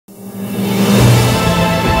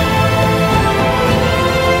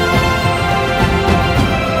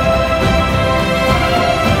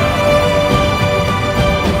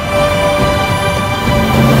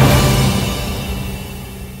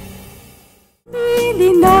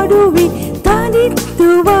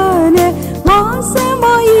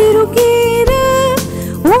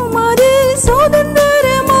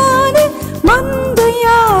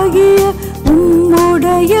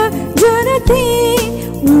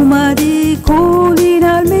உமது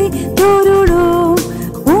கோலினால் மே தொருளோம்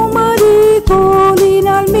உமது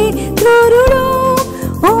கோலினால் மே தொருளோம்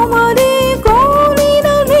உமது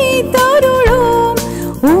கோலினால் மே தருளோம்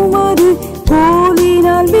உமது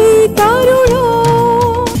கோலினால் மே தருளோம்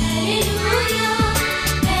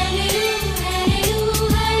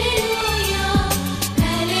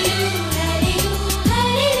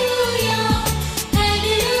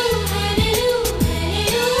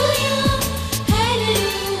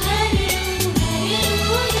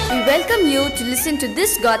Welcome you to listen to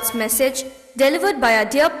this God's message delivered by our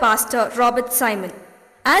dear pastor Robert Simon.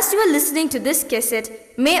 As you are listening to this cassette,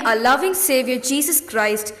 may our loving Savior Jesus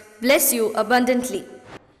Christ bless you abundantly.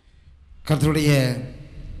 கர்த்தருடைய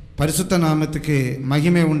பரிசுத்த நாமத்துக்கு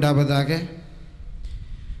மகிமை உண்டாவதாக.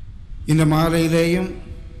 இந்த மாலையிலேயும்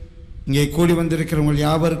இங்கே கூடி வந்திருக்கிற உங்கள்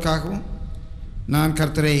யாவருக்காகவும் நான்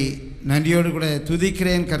கர்த்தரை நன்றியோடு கூட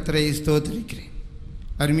துதிக்கிறேன், கர்த்தரை ஸ்தோத்திரிக்கிறேன்.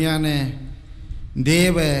 அருமையான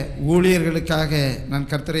தேவ ஊழியர்களுக்காக நான்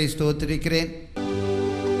கர்த்தரை ஸ்தோத்திரிக்கிறேன்.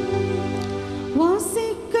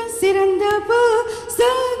 வாசிக்க சிறந்த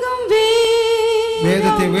புத்தகம்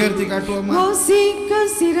வேதத்தை உயர்த்தி காட்டுவோமா? வாசிக்க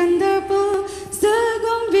சிறந்த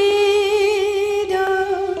புத்தகம் வேதம்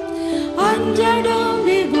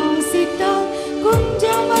அன்றாடமே வாசித்தால்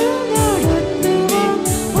கொஞ்சமல் நடத்துவான்.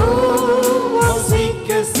 ஓ வாசிக்க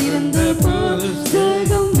சிறந்த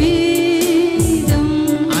புத்தகம் வேதம்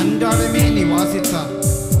அன்றாடமே நீ வாசித்தால்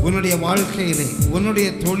உன்னுடைய வாழ்க்கையிலே, உன்னுடைய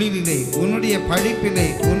தொழிலிலே, உன்னுடைய படிப்பிலே,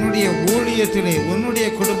 உன்னுடைய ஊழியத்திலே, உன்னுடைய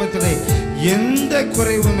குடும்பத்திலே எந்த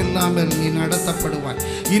குறைவும் இல்லாமல் நீ நடத்தப்படுவாய்.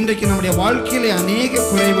 இன்றைக்கு நம்முடைய வாழ்க்கையிலே அநேக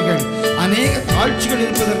குறைவுகள், அநேக தாழ்ச்சிகள்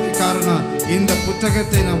இருப்பதற்கு காரணம் இந்த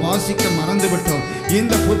புத்தகத்தை நாம் வாசிக்க மறந்துவிட்டோம்,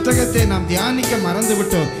 இந்த புத்தகத்தை நாம் தியானிக்க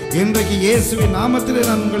மறந்துவிட்டோம். இன்றைக்கு இயேசுவின் நாமத்திலே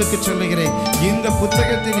நான் உங்களுக்கு சொல்லுகிறேன், இந்த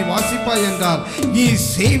புத்தகத்தை நீ வாசிப்பாய் என்றால் நீ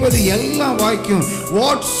செய்வது எல்லாம் வாய்க்கும்.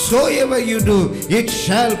 Whatsoever you do, it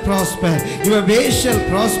shall prosper. Your way shall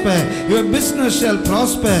prosper. Your business shall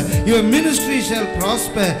prosper. Your ministry shall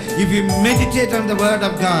prosper. If you meditate on the word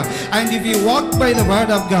of God and if you walk by the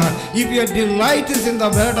word of God, if your delight is in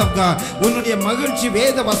the word of God, உன்னுடைய மகிழ்ச்சி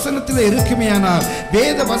வேத வசனத்தில் இருக்குமேயானால்,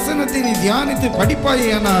 வேத வசனத்தை நீ தியானித்து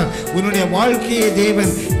படிப்பாயானால் உன்னுடைய வாழ்க்கையை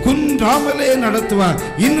தேவன் குன்றாமலே நடத்துவார்.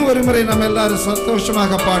 இன்னும் ஒரு முறை நாம் எல்லாரும்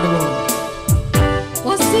சந்தோஷமாக பாடுவோம்.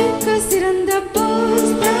 வாசிக்க சிறந்த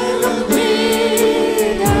புத்தகம்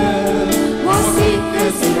வேதம் வாசிக்க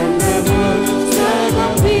சிறந்த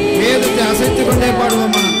புத்தகம் வேதத்தை அசைத்துக் கொண்டே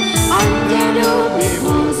பாடுவோமா? அன்றாடமே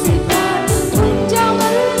வாசித்தால்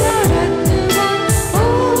கொஞ்சமல் நடத்துவான். ஓ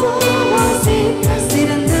வாசிக்க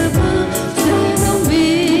சிறந்த புத்தகம்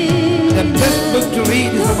வேதம். The best book to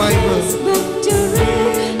read is the Bible. Book to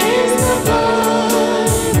read is the Bible.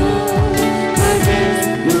 The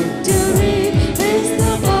best book to read is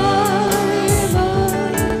the Bible.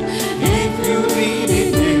 If you read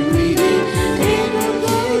it every day, it will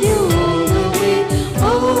guide you all the way.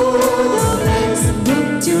 Oh, the best book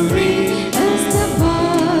to read is the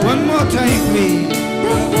Bible. One more time, please.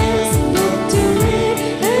 The best book to read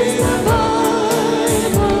is the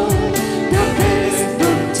Bible. The best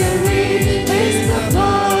book to read is the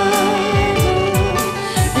Bible.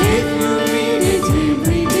 If you read it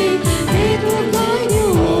every day, it will guide you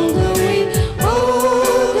all the way. Oh,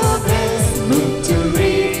 the best book to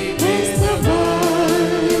read is the Bible.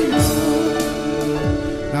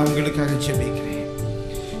 நான் உங்களுக்காக ஜெபிக்கிறேன்.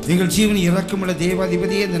 எங்கள் ஜீவன் இரக்கமுள்ள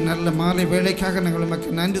தேவாதிபதியே, இந்த நல்ல மாலை வேளைக்காக நாங்கள் உமக்கு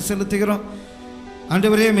நன்றி செலுத்துகிறோம்.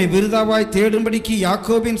 ஆண்டவரே, உம்மை விருதாவாய் தேடும்படிக்கு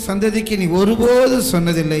யாக்கோபின் சந்ததிக்கு நீ ஒருபோது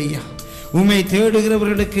சொன்னதில்லை ஐயா. உம்மை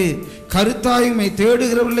தேடுகிறவர்களுக்கு, கருத்தாய் உம்மை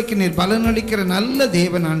தேடுகிறவர்களுக்கு நீர் பலனளிக்கிற நல்ல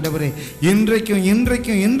தேவன் ஆண்டவரே. இன்றைக்கும்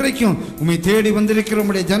உம்மை தேடி வந்திருக்கிற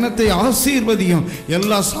உம்முடைய ஜனத்தை ஆசீர்வதியும்.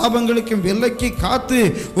 எல்லா சாபங்களுக்கும் விலக்கி காத்து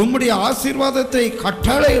உம்முடைய ஆசீர்வாதத்தை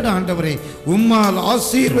கட்டளையிட ஆண்டவரே. உம்மால்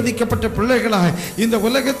ஆசீர்வதிக்கப்பட்ட பிள்ளைகளாய் இந்த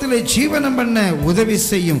உலகத்திலே ஜீவனம் பண்ண உதவி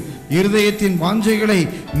செய்யும். இருதயத்தின் வாஞ்சைகளை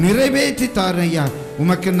நிறைவேற்றி தாரையா.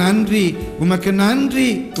 உமக்கு நன்றி, உமக்கு நன்றி,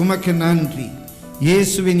 உமக்கு நன்றி.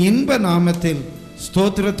 இயேசுவின் இன்ப நாமத்தில்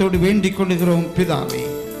ஸ்தோத்திரத்தோடு வேண்டிக் கொள்கிறோம் பிதாவே,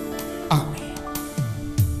 ஆமென்.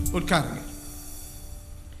 உட்காருங்கள்.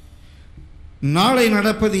 நாளை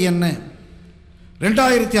நடப்பது என்ன?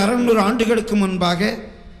 2600 ஆண்டுகளுக்கு முன்பாக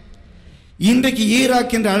இன்றைக்கு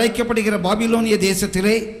ஈராக் என்று அழைக்கப்படுகிற பாபிலோனிய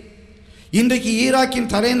தேசத்திலே, இன்றைக்கு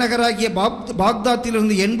ஈராக்கின் தலைநகராகிய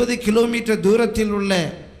பாக்தாத்திலிருந்து 80 கிலோமீட்டர் தூரத்தில் உள்ள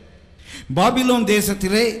பாபிலோன்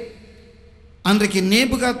தேசத்திலே அன்றைக்கு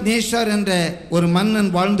நேபுகாத் நேச்சார் என்ற ஒரு மன்னன்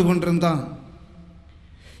வாழ்ந்து கொண்டிருந்தான்.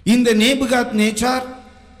 இந்த நேபுகாத் நேச்சார்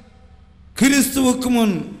கிறிஸ்துவுக்கு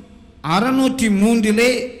முன்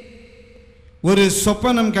 603 ஒரு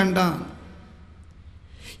சொப்பனம் கண்டான்.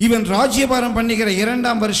 இவன் ராஜ்யபாரம் பண்ணுகிற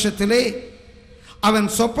 2ஆம் வருஷத்திலே அவன்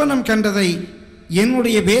சொப்பனம் கண்டதை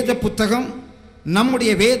என்னுடைய வேத புத்தகம்,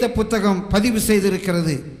 நம்முடைய வேத புத்தகம் பதிவு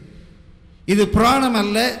செய்திருக்கிறது. இது புராணம்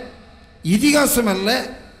அல்ல, இதிகாசம் அல்ல,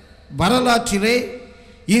 வரலாற்றிலே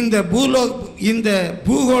இந்த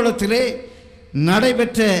பூகோளத்திலே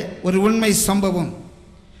நடைபெற்ற ஒரு உண்மை சம்பவம்.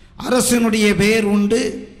 அரசனுடைய பெயர் உண்டு,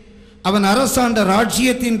 அவன் அரசாண்ட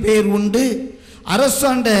ராஜ்யத்தின் பெயர் உண்டு,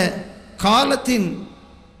 அரசாண்ட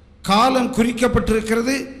காலம்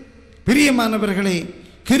குறிக்கப்பட்டிருக்கிறது. பிரியமானவர்களே,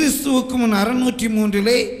 கிறிஸ்துவுக்கு முன்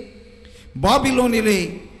 603 பாபிலோனிலே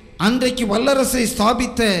அன்றைக்கு வல்லரசை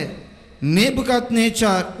ஸ்தாபித்த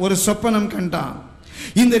நேபுகாத்நேச்சார் ஒரு சொப்பனம் கண்டான்.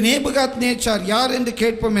 இந்த நேபுகாத்நேச்சார் யார் என்று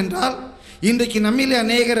கேட்போம் என்றால், இன்றைக்கு நம்மிலே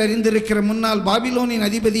அநேகர் அறிந்திருக்கிற முன்னாள் பாபிலோனின்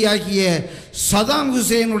அதிபதியாகிய சதாம்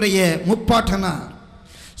ஹுசேனுடைய முப்பாட்டனார்.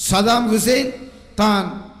 சதாம் ஹுசேன் தான்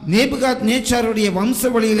நேபுகாத்நேச்சாருடைய வம்ச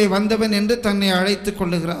வழியிலே வந்தவன் என்று தன்னை அழைத்துக்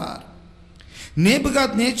கொள்ளுகிறார்.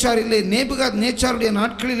 நேபுகாத்நேச்சாருடைய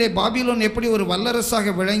நாட்களிலே பாபிலோன் எப்படி ஒரு வல்லரசாக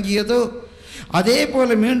விளங்கியதோ அதே போல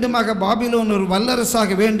மீண்டுமாக பாபிலோன் ஒரு வல்லரசாக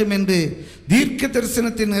வேண்டும் என்று தீர்க்க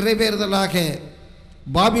தரிசனத்தின் நிறைவேறுதலாக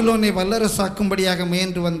பாபிலோனை வல்லரசாக்கும்படியாக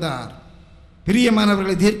முயன்று வந்தார்.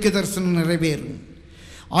 பிரியமானவர்களை, தீர்க்க தரிசனம் நிறைவேறும்.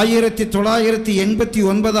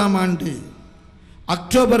 1989ஆம் ஆண்டு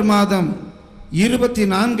அக்டோபர் மாதம்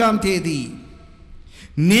 24ஆம் தேதி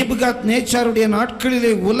நேபுகாத்நேச்சாருடைய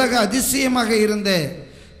நாட்களிலே உலக அதிசயமாக இருந்த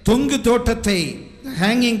தொங்கு தோட்டத்தை,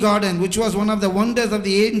 hanging garden, which was one of the wonders of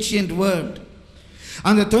the ancient world,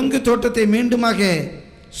 அந்த தொங்கு தோட்டத்தை மீண்டுமாக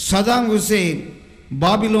சதாம் ஹுசேன்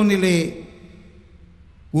பாபிலோனிலே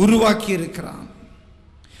உருவாக்கி இருக்கிறான்.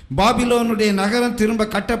 பாபிலோனுடைய நகரம் திரும்ப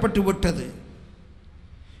கட்டப்பட்டு விட்டது.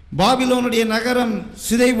 பாபிலோனுடைய நகரம்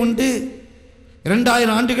சிதைவுண்டு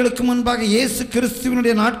 2000 ஆண்டுகளுக்கு முன்பாக இயேசு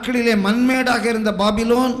கிறிஸ்துவினுடைய நாட்களிலே மண்மேடாக இருந்த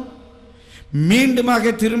பாபிலோன்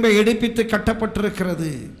மீண்டுமாக திரும்ப எடுப்பித்து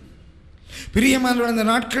கட்டப்பட்டிருக்கிறது. பிரியமானவர்கள், அந்த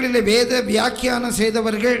நாட்களிலே வேத வியாக்கியானம்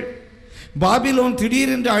செய்தவர்கள் பாபிலோன்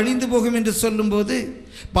திடீரென்று அழிந்து போகும் என்று சொல்லும்போது,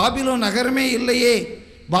 பாபிலோன் நகரமே இல்லையே,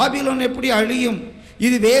 பாபிலோன் எப்படி அழியும்,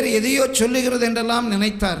 இது வேறு எதையோ சொல்லுகிறது என்றெல்லாம்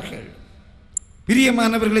நினைத்தார்கள்.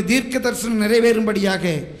 பிரியமானவர்களை, தீர்க்க தரிசனம் நிறைவேறும்படியாக,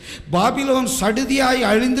 பாபிலோன் சடுதியாய்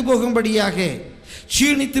அழிந்து போகும்படியாக,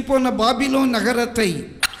 சீணித்து போன பாபிலோன் நகரத்தை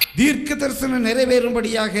தீர்க்க தரிசனம்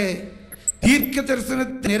நிறைவேறும்படியாக, தீர்க்க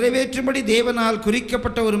தரிசனத்தை நிறைவேற்றும்படி தேவனால்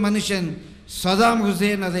குறிக்கப்பட்ட ஒரு மனுஷன் சதாம்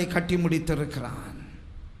ஹுசேன் அதை கட்டி முடித்திருக்கிறான்.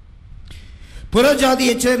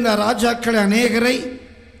 புறஜாதியைச் சேர்ந்த ராஜாக்கள் அநேகரை,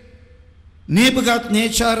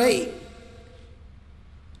 நேபுகாத்நேச்சாரை,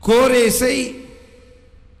 கோரேசை,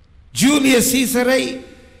 ஜூலியஸ் சீசரை,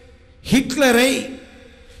 ஹிட்லரை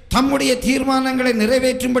தம்முடைய தீர்மானங்களை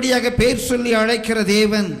நிறைவேற்றும்படியாக பெயர் சொல்லி அழைக்கிற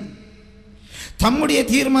தேவன் தம்முடைய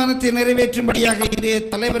தீர்மானத்தை நிறைவேற்றும்படியாக இன்றைய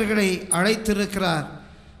தலைவர்களை அழைத்திருக்கிறார்.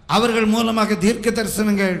 அவர்கள் மூலமாக தீர்க்க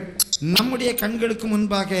தரிசனங்கள் நம்முடைய கண்களுக்கு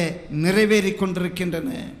முன்பாக நிறைவேறி கொண்டிருக்கின்றன.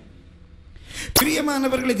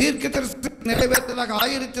 பிரியமானவர்களை, தீர்க்க தரிசனம் நிறைவேற்றலாக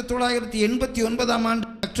 1989ஆம் ஆண்டு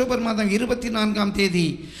அக்டோபர் மாதம் 24ஆம் தேதி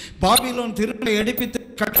பாபிலோன் திரும்ப எடுப்பித்து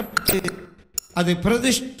கட்டப்பட்டு அது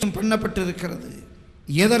பிரதிஷ்டம் பண்ணப்பட்டிருக்கிறது.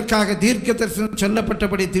 எதற்காக? தீர்க்க தரிசனம்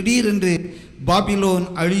சொல்லப்பட்டபடி திடீரென்று பாபிலோன்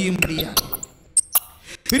அழியும்படியாக.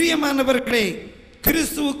 பிரியமானவர்களே,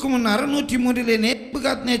 கிறிஸ்துவுக்கு முன் 603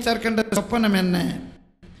 நேபுகாத்நேச்சார் கண்ட சொப்பனம் என்ன?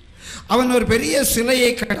 அவன் ஒரு பெரிய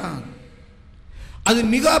சிலையை கண்டான். அது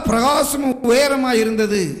மிக பிரகாசமும் உயரமாக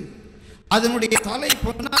இருந்தது. அதனுடைய தலை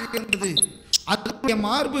பொன்னாக இருந்தது. அதனுடைய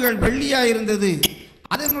மார்புகள் வெள்ளியாக இருந்தது.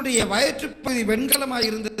 அதனுடைய வயிற்றுப்பகுதி வெண்கலமாக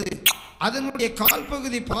இருந்தது. அதனுடைய கால்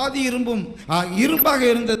பகுதி பாதி இரும்பாக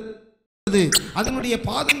இருந்தது. அதனுடைய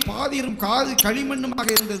பாதம் பாதி காது களிமண்ணுமாக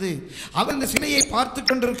இருந்தது. அவன் அந்த சிலையை பார்த்து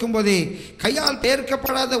கொண்டிருக்கும் போதே கையால்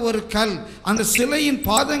பெயர்க்கப்படாத ஒரு கல் அந்த சிலையின்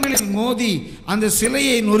பாதங்களில் மோதி அந்த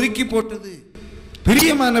சிலையை நொறுக்கி போட்டது.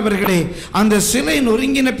 பிரியமானவர்களே, அந்த சிலை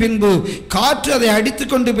நொறுங்கின பின்பு காற்று அதை அடித்து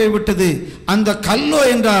கொண்டு போய்விட்டது. அந்த கல்லோ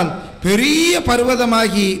என்றால் பெரிய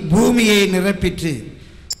பர்வதமாகி பூமியை நிரப்பிற்று.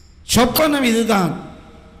 சொப்பனம் இதுதான்.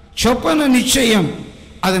 சொப்பனம் நிச்சயம்,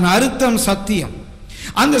 அதன் அர்த்தம் சத்தியம்.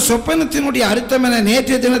 அந்த சொப்பனத்தினுடைய அர்த்தம் என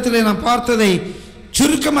நேற்றைய தினத்தில் நான் பார்த்ததை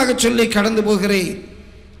சுருக்கமாக சொல்லி கடந்து போகிறேன்.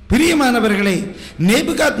 பிரியமானவர்களே,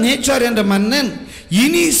 நேபுகாத்நேச்சார் என்ற மன்னன்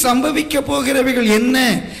இனி சம்பவிக்க போகிறவைகள் என்ன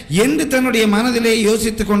என்று தன்னுடைய மனதிலே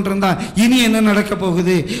யோசித்துக் கொண்டிருந்தான். இனி என்ன நடக்க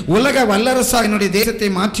போகுது? உலக வல்லரசாக என்னுடைய தேசத்தை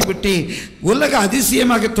மாற்றிவிட்டேன், உலக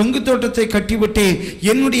அதிசயமாக தொங்கு தோட்டத்தை கட்டிவிட்டேன்,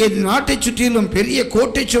 என்னுடைய நாட்டை சுற்றிலும் பெரிய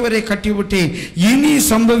கோட்டை சுவரை கட்டிவிட்டேன். இனி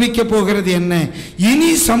சம்பவிக்க போகிறது என்ன,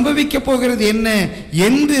 இனி சம்பவிக்க போகிறது என்ன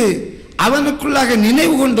என்று அவனுக்குள்ளாக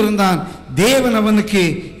நினைவு கொண்டிருந்தான். தேவன் அவனுக்கு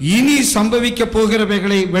இனி சம்பவிக்க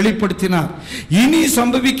போகிறவைகளை வெளிப்படுத்தினார். இனி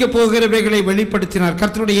சம்பவிக்க போகிறவைகளை வெளிப்படுத்தினார்.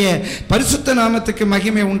 கர்த்தருடைய பரிசுத்த நாமத்துக்கு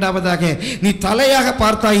மகிமை உண்டாவதாக. நீ தலையாக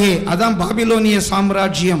பார்த்தாயே, அதான் பாபிலோனிய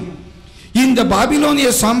சாம்ராஜ்யம். இந்த பாபிலோனிய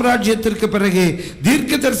சாம்ராஜ்யத்திற்கு பிறகு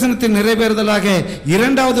தீர்க்க தரிசனத்தின் நிறைவேறுதலாக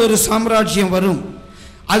இரண்டாவது ஒரு சாம்ராஜ்யம் வரும்.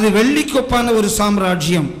 அது வெள்ளிக்கொப்பான ஒரு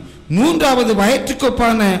சாம்ராஜ்யம். மூன்றாவது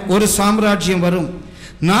வயிற்றுக்கொப்பான ஒரு சாம்ராஜ்யம் வரும்.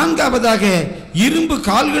 நான்காவதாக இரும்பு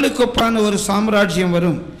கால்களுக்கொப்பான ஒரு சாம்ராஜ்யம்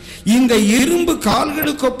வரும். இந்த இரும்பு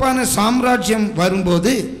கால்களுக்கொப்பான சாம்ராஜ்யம்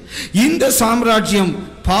வரும்போது இந்த சாம்ராஜ்யம்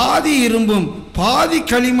பாதி இரும்பும் பாதி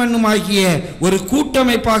களிமண்ணுமாகிய ஒரு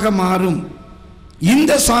கூட்டமைப்பாக மாறும்.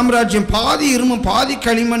 இந்த சாம்ராஜ்யம் பாதி இரும்பும் பாதி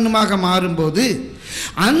களிமண்ணுமாக மாறும்போது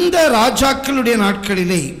அந்த ராஜாக்களுடைய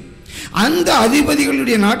நாட்களிலே, அந்த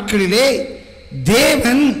அதிபதிகளுடைய நாட்களிலே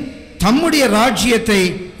தேவன் தம்முடைய ராஜ்யத்தை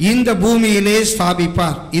இந்த பூமியிலே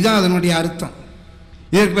ஸ்தாபிப்பார். இதான் அதனுடைய அர்த்தம்.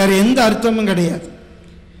 இதற்கு வேற எந்த அர்த்தமும் கிடையாது.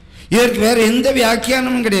 இதற்கு வேற எந்த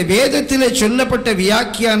வியாக்கியானமும் கிடையாது. வேதத்திலே சொல்லப்பட்ட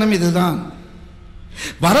வியாக்கியானம் இதுதான்.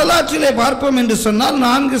 வரலாற்றிலே பார்ப்போம் என்று சொன்னால்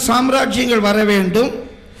 4 சாம்ராஜ்யங்கள் வர வேண்டும்.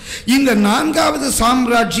 இந்த 4வது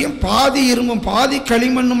சாம்ராஜ்யம் பாதி இரும்பும் பாதி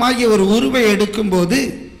களிமண்ணுமாகிய ஒரு உருவை எடுக்கும் போது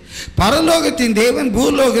பரலோகத்தின் தேவன்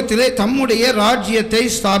பூலோகத்திலே தம்முடைய ராஜ்யத்தை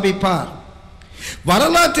ஸ்தாபிப்பார்.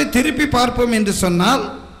 வரலாற்றை திருப்பி பார்ப்போம் என்று சொன்னால்,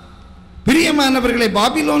 பிரியமானவர்களை,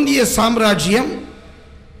 பாபிலோனிய சாம்ராஜ்யம்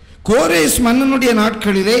கோரேஸ் மன்னனுடைய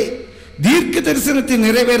நாட்களிலே தீர்க்க தரிசனத்தின்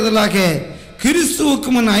நிறைவேறுதலாக கிறிஸ்துவுக்கு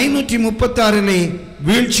முன் 536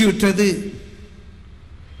 வீழ்ச்சியுற்றது.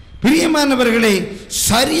 பிரியமானவர்களை,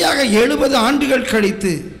 சரியாக 70 ஆண்டுகள்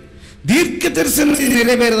கழித்து தீர்க்க தரிசனத்தின்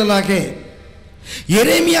நிறைவேறுதலாக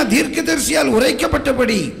எரேமியா தீர்க்கதரிசியால்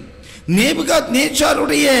உரைக்கப்பட்டபடி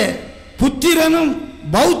நேபுகாத்நேச்சாருடைய புத்திரனும்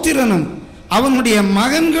பௌத்திரனும் அவனுடைய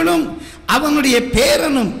மகன்களும் அவனுடைய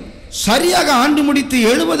பேரனும் சரியாக ஆண்டு முடித்து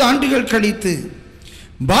 70 ஆண்டுகள் கழித்து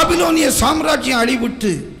பாபிலோனிய சாம்ராஜ்யம்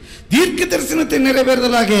அழிவுற்று தீர்க்க தரிசனத்தை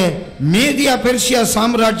நிறைவேறுதலாக மேதியா பெர்சியா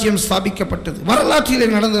சாம்ராஜ்யம் ஸ்தாபிக்கப்பட்டது. வரலாற்றிலே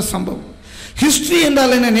நடந்த சம்பவம். ஹிஸ்டரி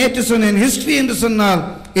என்றால் என்ன? நேற்று சொன்னேன். ஹிஸ்டரி என்று சொன்னால்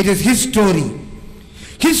இட் இஸ் ஹிஸ்டோரி.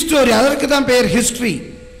 ஹிஸ்டோரி, அதற்கு தான் பெயர் ஹிஸ்டரி.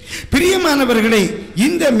 பிரியமானவர்களே,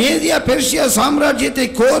 இந்த மேதியா பெர்சியா சாம்ராஜ்யத்தை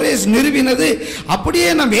கோரேஸ் நிறுவினது அப்படியே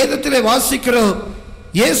நாம் வேதத்திலே வாசிக்கிறோம்.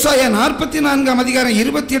 ஏசாயா 44 அதிகாரம்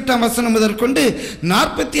 28 வசனம் முதற்கொண்டு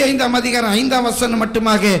 45 அதிகாரம் 5 வசனம்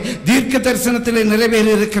மட்டுமாக தீர்க்க தரிசனத்திலே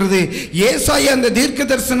நிறைவேறி இருக்கிறது. ஏசாயா அந்த தீர்க்க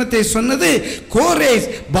தரிசனத்தை சொன்னது கோரேஸ்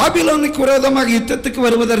பாபிலோனுக்கு விரோதமாக யுத்தத்துக்கு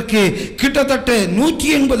வருவதற்கு கிட்டத்தட்ட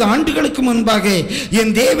 180 ஆண்டுகளுக்கு முன்பாக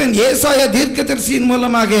என் தேவன் ஏசாயா தீர்க்க தரிசியின்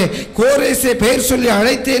மூலமாக கோரேஸை பெயர் சொல்லி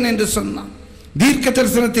அழைத்தேன் என்று சொன்னான். தீர்க்க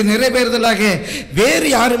தரிசனத்தை நிறைவேறுதலாக வேறு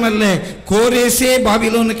யாரும் அல்ல, கோரேசே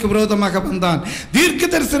பாபிலோனுக்கு விரோதமாக வந்தான். தீர்க்க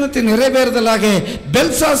தரிசனத்தை நிறைவேறுதலாக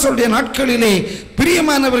பெல்சாசருடைய நாட்களிலே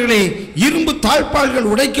பிரியமானவர்களே இரும்பு தாழ்பாள்கள்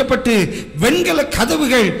உடைக்கப்பட்டு வெண்கல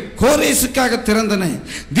கதவுகள் கோரேசுக்காக திறந்தன.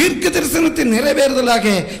 தீர்க்க தரிசனத்தை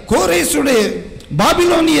நிறைவேறுதலாக கோரேசுடைய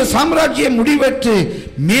பாபிலோனிய சாம்ராஜ்யம் முடிவெற்று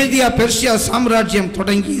மேதியா பெர்சியா சாம்ராஜ்யம்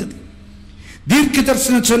தொடங்கியது. தீர்க்க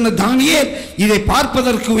தரிசனம் சொன்ன தானியேல் இதை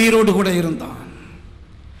பார்ப்பதற்கு உயிரோடு கூட இருந்தான்.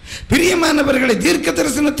 பிரியமானவர்களை, தீர்க்க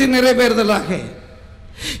தரிசனத்தின் நிறைவேறுதலாக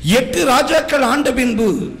 8 ராஜாக்கள் ஆண்ட பின்பு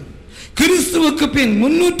கிறிஸ்துவுக்கு பின்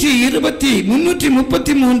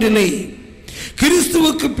 333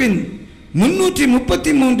 கிறிஸ்துவுக்கு பின்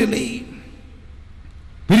 333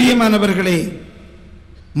 பிரியமானவர்களே,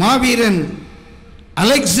 மாவீரன்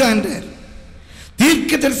அலெக்சாண்டர்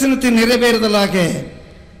தீர்க்க தரிசனத்தின் நிறைவேறுதலாக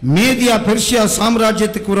மேதியா பெர்சியா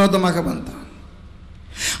சாம்ராஜ்யத்துக்கு விரோதமாக வந்தான்.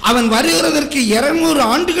 அவன் வருகிறதற்கு 200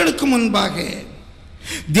 ஆண்டுகளுக்கு முன்பாக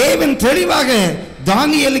தேவன் தெளிவாக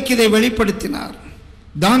தானியேலுக்கு இதை வெளிப்படுத்தினார்.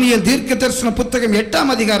 தானியேல் தீர்க்க தரிசன புத்தகம்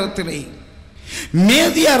 8 அதிகாரத்திலே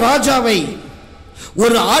மேதியா ராஜாவை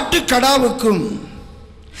ஒரு ஆட்டுக்கடாவுக்கும்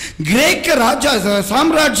கிரேக்க ராஜா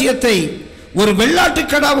சாம்ராஜ்யத்தை ஒரு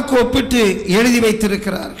வெள்ளாட்டுக்கடாவுக்கு ஒப்பிட்டு எழுதி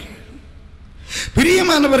வைத்திருக்கிறார்கள்.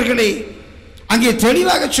 பிரியமானவர்களே, அங்கே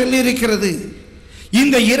தெளிவாக சொல்லியிருக்கிறது,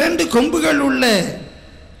 இந்த 2 கொம்புகள் உள்ள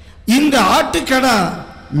இந்த ஆட்டுக்கடா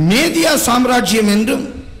மேதியா சாம்ராஜ்யம் என்றும்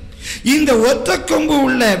இந்த ஒற்ற கொம்பு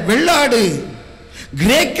உள்ள வெள்ளாடு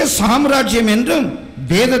கிரேக்க சாம்ராஜ்யம் என்றும்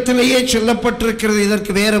வேதத்திலேயே சொல்லப்பட்டிருக்கிறது.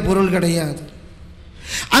 இதற்கு வேற பொருள் கிடையாது.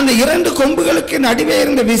 அந்த 2 கொம்புகளுக்கு நடுவே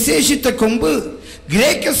இருந்த விசேஷித்த கொம்பு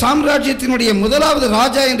கிரேக்க சாம்ராஜ்யத்தினுடைய முதலாவது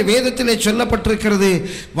ராஜா என்று வேதத்திலே சொல்லப்பட்டிருக்கிறது.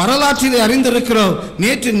 வரலாற்றிலே அறிந்திருக்கிறோம்.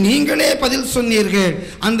 நேற்று நீங்களே பதில் சொன்னீர்கள்.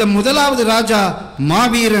 அந்த முதலாவது ராஜா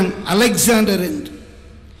மாவீரன் அலெக்சாண்டர் என்று.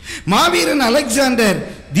 மாவீரன் அலெக்சாண்டர்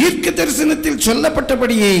தீர்க்க தரிசனத்தில்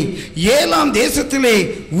சொல்லப்பட்டபடியே 7ஆம் தேசத்திலே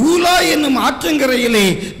ஊலா என்னும் ஆற்றங்கரையிலே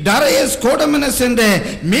டரையஸ் கோடமனஸ் என்ற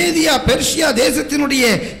மேதியா பெர்ஷியா தேசத்தினுடைய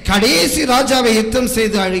கடைசி ராஜாவை யுத்தம்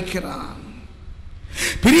செய்து அழிக்கிறான்.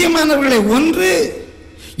 பிரியமானவர்களே, ஒன்று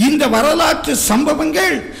இந்த வரலாற்று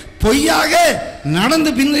சம்பவங்கள் பொய்யாக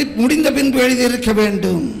நடந்து முடிந்த பின்பு எழுதியிருக்க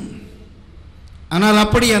வேண்டும். ஆனால்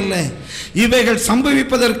அப்படி அல்ல. இவைகள்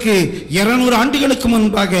சம்பவிப்பதற்கு 200 ஆண்டுகளுக்கு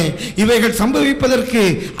முன்பாக, இவைகள் சம்பவிப்பதற்கு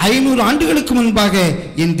 500 ஆண்டுகளுக்கு முன்பாக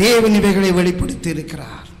என் தேவன் இவைகளை வெளிப்படுத்தி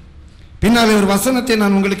இருக்கிறார். பின்னால் ஒரு வசனத்தை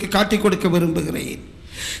நான் உங்களுக்கு காட்டிக் கொடுக்க விரும்புகிறேன்.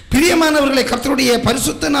 பிரியமானவர்களை, கர்த்தருடைய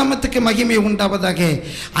பரிசுத்த நாமத்துக்கு மகிமை உண்டாவதாக.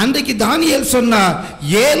 அன்றைக்கு தானியேல் சொன்னார்,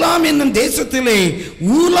 7ஆம் என்னும் தேசத்திலே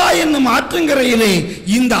ஊலா என்னும் ஆற்றங்கரையிலே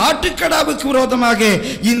இந்த ஆட்டுக்கடாவுக்கு விரோதமாக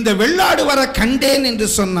இந்த வெள்ளாடு வர கண்டேன் என்று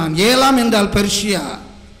சொன்னான். 7ஆம் என்றால் பெர்ஷியா.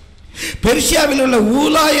 பெர்ஷியாவில் உள்ள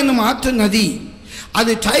ஊலா என்னும் ஆற்று நதி,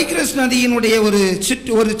 அது டைக்ரஸ் நதியினுடைய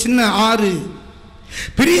ஒரு சின்ன ஆறு.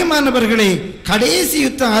 பிரியமானவர்களே, கடைசி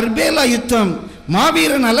யுத்தம், அர்பேலா யுத்தம்,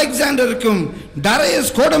 மாவீரன் அலெக்சாண்டருக்கும்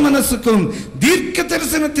டரையஸ் கோடமனஸுக்கும் தீர்க்க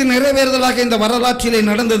தரிசனத்தின் நிறைவேறுதலாக இந்த வரலாற்றிலே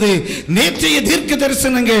நடந்தது. நேற்றைய தீர்க்க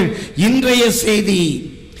தரிசனங்கள் இன்றைய செய்தி.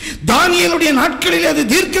 தானியேலுடைய நாட்களிலே அது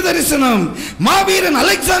தீர்க்க தரிசனம், மாவீரன்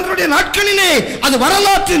அலெக்சாண்டருடைய நாட்களிலே அது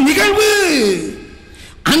வரலாற்று நிகழ்வு.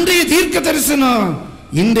 அன்றைய தீர்க்க தரிசனம்,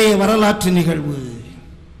 இன்றைய வரலாற்று நிகழ்வு.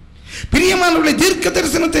 பிரியமானவர்களை, தீர்க்க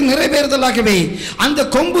தரிசனத்தை நிறைவேறுதலாகவே அந்த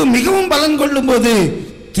கொம்பு மிகவும் பலன் கொள்ளும் போது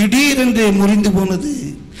திடீரென்று முறிந்து போனது.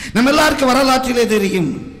 நம்ம எல்லாருக்கும் வரலாற்றிலே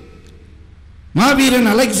தெரியும். மாவீரன்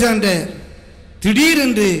அலெக்சாண்டர்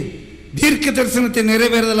திடீரென்று தீர்க்க தரிசனத்தை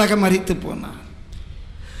நிறைவேறுதலாக மரித்து போனார்.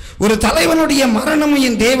 ஒரு தலைவனுடைய மரணமும்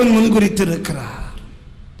என் தேவன் முன்குறித்திருக்கிறார்.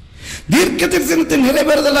 தீர்க்க தரிசனத்தை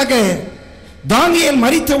நிறைவேறுதலாக தானியேல்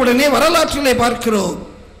மரித்தவுடனே வரலாற்றிலே பார்க்கிறோம்,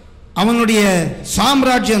 அவனுடைய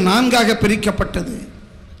சாம்ராஜ்யம் 4ஆக பிரிக்கப்பட்டது.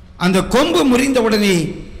 அந்த கொம்பு முறிந்தவுடனே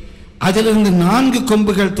அதிலிருந்து 4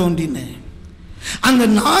 கொம்புகள் தோன்றின. அந்த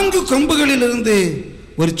 4 கொம்புகளிலிருந்து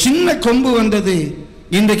ஒரு சின்ன கொம்பு வந்தது.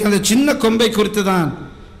 இன்றைக்கு அந்த சின்ன கொம்பை குறித்து தான்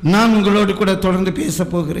நான் உங்களோடு கூட தொடர்ந்து பேச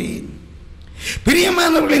போகிறேன்.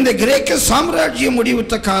 பிரியமானவர்கள், இந்த கிரேக்க சாம்ராஜ்யம்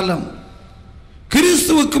முடிவுற்ற காலம்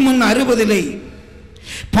கிறிஸ்துவுக்கு முன் 60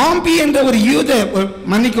 பாம்பி என்ற ஒரு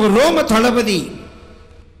ரோம தளபதி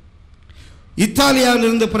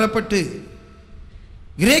இத்தாலியாவிலிருந்து புறப்பட்டு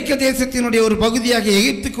கிரேக்க தேசத்தினுடைய ஒரு பகுதியாக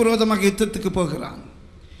எகிப்துக்கு விரோதமாக யுத்தத்துக்கு போகிறான்.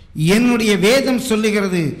 என்னுடைய வேதம்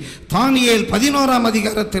சொல்லுகிறது, தானியேல் 11ஆம்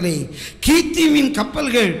அதிகாரத்திலே கீத்தீமின்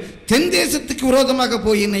கப்பல்கள் தென் தேசத்துக்கு விரோதமாக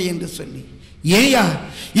போயின என்று சொல்லி. ஏயா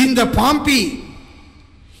இந்த பாம்பி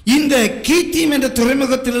இந்த கீத்தீம் என்ற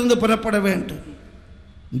துறைமுகத்திலிருந்து புறப்பட வேண்டும்.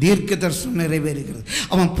 தீர்க்க தரிசனம் நிறைவேறுகிறது.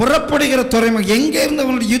 அவன் புறப்படுகிற துறைமுகம் எங்கே இருந்து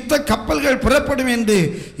அவனுடைய யுத்த கப்பல்கள் புறப்படும் என்று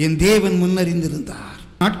என் தேவன் முன்னறிந்திருந்தார்.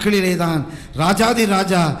 நாட்களிலே தான் ராஜாதி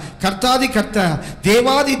ராஜா, கர்த்தாதி கர்த்தா,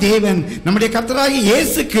 தேவாதி தேவன் நம்முடைய கர்த்தராகி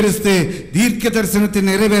இயேசு கிறிஸ்து தீர்க்க தரிசனத்தின்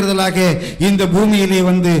நிறைவேறுதலாக இந்த பூமியிலே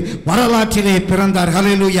வந்து வரலாற்றிலே பிறந்தார்.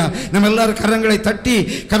 ஹல்லேலூயா. நம்ம எல்லாரும் கரங்களை தட்டி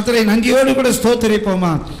கர்த்தரை நன்றியோடு கூட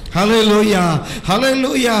ஸ்தோத்திரிப்போமா? ஹல்லேலூயா,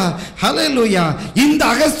 ஹல்லேலூயா, ஹல்லேலூயா. இந்த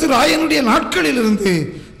அகஸ்து ராயனுடைய நாட்களிலிருந்து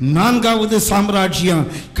 4வது சாம்ராஜ்யம்,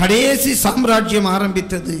 கடைசி சாம்ராஜ்யம்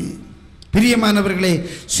ஆரம்பித்தது. பிரியமானவர்களே,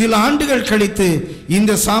 சில ஆண்டுகள் கழித்து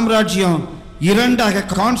இந்த சாம்ராஜ்யம் 2ஆக,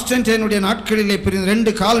 கான்ஸ்டன்டைனுடைய நாட்களிலே பிரிந்து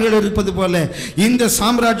 2 கால்கள் இருப்பது போல இந்த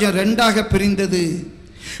சாம்ராஜ்யம் 2ஆக பிரிந்தது.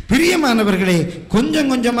 பிரியமானவர்களே, கொஞ்சம்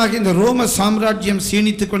கொஞ்சமாக இந்த ரோம சாம்ராஜ்யம்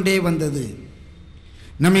சீனித்து கொண்டே வந்தது.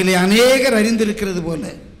 நம்மிலே அநேகர் அறிந்திருக்கிறது போல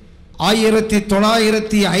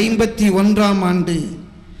 1951ஆம் ஆண்டு,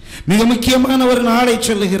 மிக முக்கியமான ஒரு நாளை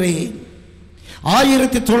சொல்லுகிறேன்.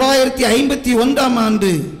 1951ஆம்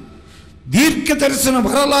ஆண்டு தீர்க்க தரிசன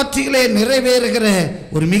வரலாற்றிலே நிறைவேறுகிற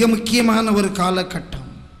ஒரு மிக முக்கியமான ஒரு காலகட்டம்.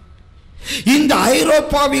 இந்த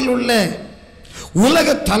ஐரோப்பாவில் உள்ள உலக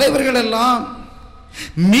தலைவர்கள் எல்லாம்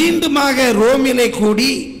மீண்டுமாக ரோமிலே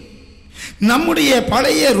கூடி நம்முடைய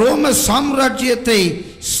பழைய ரோம சாம்ராஜ்யத்தை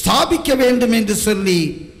ஸ்தாபிக்க வேண்டும் என்று சொல்லி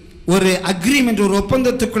ஒரு அக்ரிமெண்ட், ஒரு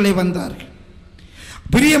ஒப்பந்தத்துக்குள்ளே வந்தார்கள்.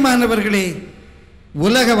 பிரியமானவர்களே,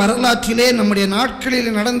 உலக வரலாற்றிலே நம்முடைய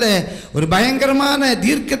நாட்களில் நடந்த ஒரு பயங்கரமான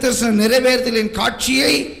தீர்க்க தரிசன நிறைவேறுதலின்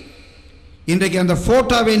காட்சியை இன்றைக்கு அந்த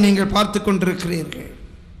போட்டோவை நீங்கள் பார்த்து கொண்டிருக்கிறீர்கள்.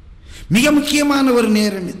 மிக முக்கியமான ஒரு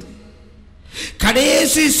நேரம் இது.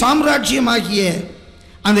 கடைசி சாம்ராஜ்யமாகிய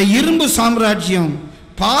அந்த இரும்பு சாம்ராஜ்யம்,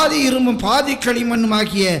 பாதி இரும்பும் பாதி களிமண்ணும்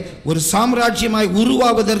ஆகிய ஒரு சாம்ராஜ்யமாய்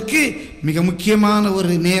உருவாவதற்கு மிக முக்கியமான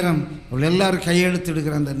ஒரு நேரம். எல்லாரும்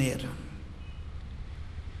கையெழுத்திடுகிற அந்த நேரம்.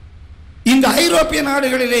 இந்த ஐரோப்பிய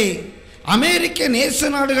நாடுகளிலே அமெரிக்க நேச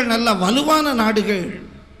நாடுகள் நல்ல வலுவான நாடுகள்.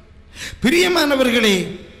 பிரியமானவர்களே,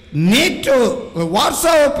 நேட்டோ,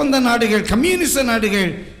 வார்சா ஒப்பந்த நாடுகள், கம்யூனிச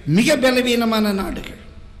நாடுகள் மிக பலவீனமான நாடுகள்.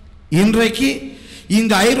 இன்றைக்கு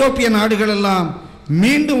இந்த ஐரோப்பிய நாடுகள் எல்லாம்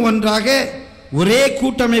மீண்டும் ஒன்றாக ஒரே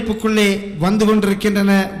கூட்டமைப்புக்குள்ளே வந்து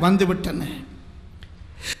கொண்டிருக்கின்றன, வந்துவிட்டன.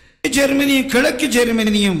 ஜெர்மனியும் கிழக்கு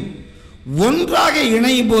ஜெர்மனியும் ஒன்றாக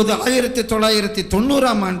இணையும் போது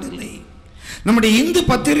 1990ஆம் ஆண்டில் நம்முடைய இந்து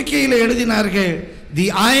பத்திரிகையில் எழுதினார்கள், தி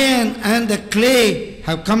iron and the clay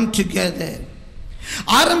have come together.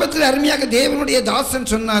 ஆரம்பத்தில் அருமையாக தேவனுடைய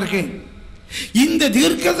தாசன் சொன்னார்கள், இந்த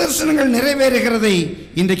தீர்க்க தரிசனங்கள் நிறைவேறுகிறதை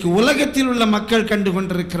இன்றைக்கு உலகத்தில் உள்ள மக்கள் கண்டு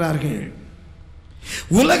கொண்டிருக்கிறார்கள்.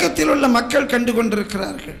 உலகத்தில் உள்ள மக்கள் கண்டு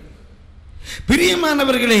கொண்டிருக்கிறார்கள்.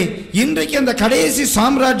 பிரியமானவர்களே, இன்றைக்கு அந்த கடைசி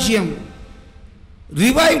சாம்ராஜ்யம்,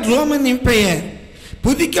 ரிவைவ்ட் ரோமன் எம்பையர்,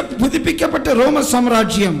 புதுப்பிக்கப்பட்ட ரோம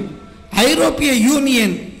சாம்ராஜ்யம், ஐரோப்பிய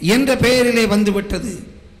யூனியன் என்ற பெயரிலே வந்துவிட்டது.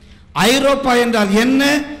 ஐரோப்பா என்றால் என்ன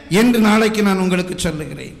என்று நாளைக்கு நான் உங்களுக்கு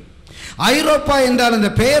சொல்லுகிறேன். ஐரோப்பா என்றால் அந்த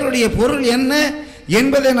பெயருடைய பொருள் என்ன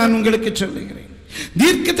என்பதை நான் உங்களுக்கு சொல்லுகிறேன்.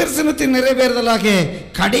 தீர்க்க தரிசனத்தின் நிறைவேறுதலாக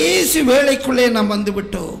கடைசி வேளைக்குள்ளே நாம்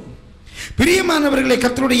வந்துவிட்டோம். பிரியமானவர்களை,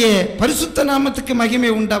 கர்த்தருடைய பரிசுத்த நாமத்துக்கு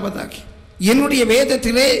மகிமை உண்டாவதாக. என்னுடைய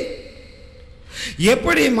வேதத்திலே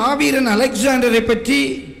எப்படி மாவீரன் அலெக்சாண்டரை பற்றி,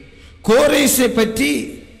 கோரேஸை பற்றி,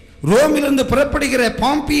 ரோமிலிருந்து புறப்படுகிற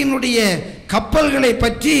பாம்பியினுடைய கப்பல்களை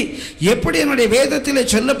பற்றி எப்படி என்னுடைய வேதத்திலே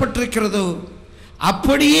சொல்லப்பட்டிருக்கிறதோ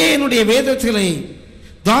அப்படியே என்னுடைய வேதத்திலே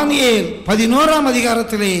தானியேல் 11ஆம்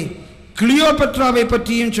அதிகாரத்திலே கிளியோபட்ராவை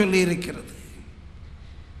பற்றியும் சொல்லி இருக்கிறது.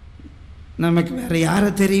 நமக்கு வேற யாரை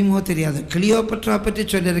தெரியுமோ தெரியாது, கிளியோபட்ரா பற்றி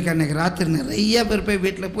சொல்லியிருக்கேன். அன்றைக்கி ராத்திரி நிறைய பேர் போய்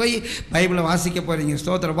வீட்டில் போய் பைபிளை வாசிக்க போகிறீங்க.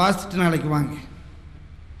 ஸ்தோத்திரம், வாசிட்டு நாளைக்கு வாங்க.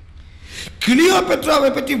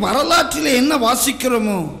 கிளியோபட்ராவை பற்றி வரலாற்றில் என்ன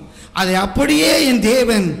வாசிக்கிறோமோ அதை அப்படியே என்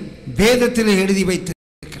தேவன் வேதத்தில் எழுதி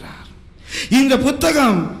வைத்திருக்கிறார். இந்த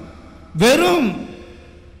புத்தகம் வெறும்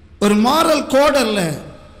ஒரு மாரல் கோட் அல்ல,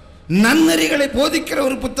 நன்னறிகளை போதிக்கிற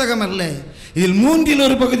ஒரு புத்தகம் அல்ல. இதில்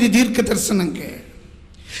 1/3 பகுதி தீர்க்க தரிசனங்கள்.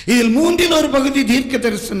 இதில் 1/3 பகுதி தீர்க்க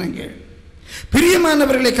தரிசனங்கள்.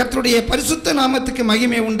 பிரியமானவர்களை, கர்த்தருடைய பரிசுத்த நாமத்துக்கு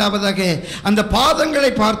மகிமை உண்டாவதாக. அந்த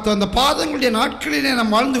பாதங்களை பார்த்தோம். அந்த பாதங்களுடைய நாட்களிலே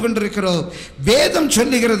நாம் வாழ்ந்து கொண்டிருக்கிறோம். வேதம்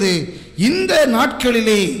சொல்லுகிறது, இந்த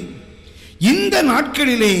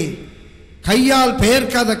நாட்களிலே கையால்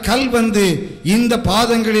பெயர்க்காத கல் வந்து இந்த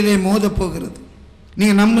பாதங்களிலே மோதப் போகிறது.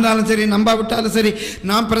 நீங்கள் நம்பினாலும் சரி, நம்பாவிட்டாலும் சரி,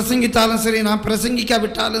 நான் பிரசங்கித்தாலும் சரி, நான்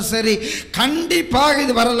பிரசங்கிக்காவிட்டாலும் சரி, கண்டிப்பாக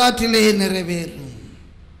இது வரலாற்றிலே நிறைவேறும்.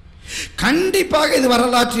 கண்டிப்பாக இது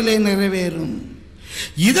வரலாற்றிலே நிறைவேறும்.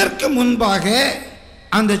 இதற்கு முன்பாக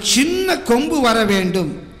அந்த சின்ன கொம்பு வர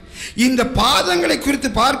வேண்டும். இந்த பாதங்களை குறித்து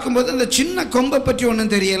பார்க்கும்போது அந்த சின்ன கொம்பை பற்றி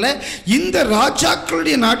ஒன்றும் தெரியல. இந்த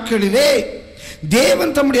ராஜாக்களுடைய நாட்களிலே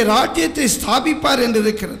தேவன் தம்முடைய ராஜ்யத்தை ஸ்தாபிப்பார் என்று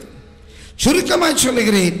இருக்கிறது. சுருக்கமாக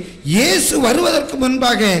சொல்லுகிறேன், இயேசு வருவதற்கு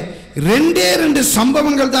முன்பாக 2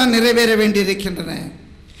 சம்பவங்கள் தான் நிறைவேற வேண்டியிருக்கின்றன.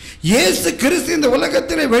 இயேசு கிறிஸ்து இந்த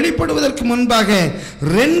உலகத்திலே வெளிப்படுவதற்கு முன்பாக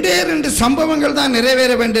 2 சம்பவங்கள் தான்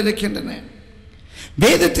நிறைவேற வேண்டியிருக்கின்றன.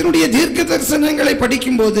 வேதத்தினுடைய தீர்க்க தரிசனங்களை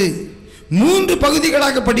படிக்கும்போது 3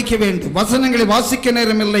 பகுதிகளாக படிக்க வேண்டும். வசனங்களை வாசிக்க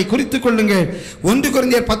நேரமில்லை, குறித்துக் கொள்ளுங்கள். 1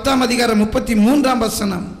 கொரிந்தியர் 10ஆம் அதிகாரம் 33ஆம்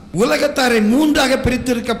வசனம். உலகத்தாரை 3ஆக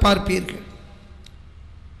பிரித்திருக்க பார்ப்பீர்கள்.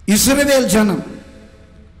 இஸ்ரவேல் ஜனம்,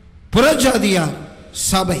 புறஜாதியார்,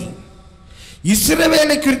 சபை.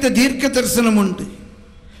 இஸ்ரவேலை குறித்த தீர்க்க தரிசனம் உண்டு.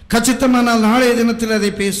 கச்சித்தமானால் நாளைய தினத்தில்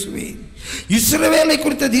அதை பேசுவேன். இஸ்ரவேலை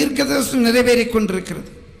குறித்த தீர்க்க தரிசனம் நிறைவேறிக் கொண்டிருக்கிறது.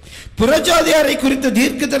 புறஜாதியாரை குறித்த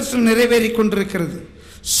தீர்க்க தரிசனம் நிறைவேறிக் கொண்டிருக்கிறது.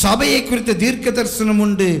 சபையை குறித்த தீர்க்க தரிசனம்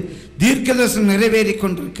உண்டு. தீர்க்க தரிசனம் நிறைவேறிக்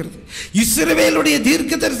கொண்டிருக்கிறது. இஸ்ரவேலுடைய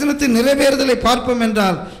தீர்க்க தரிசனத்தை நிறைவேறுதலை பார்ப்போம்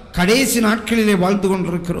என்றால் கடைசி நாட்களிலே வாழ்ந்து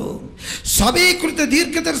கொண்டிருக்கிறோம். சபையை குறித்த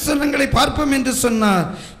தீர்க்க தரிசனங்களை பார்ப்போம் என்று சொன்னால்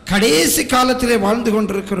கடைசி காலத்திலே வாழ்ந்து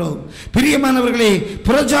கொண்டிருக்கிறோம். பிரியமானவர்களே,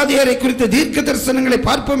 புறஜாதியாரை குறித்த தீர்க்க தரிசனங்களை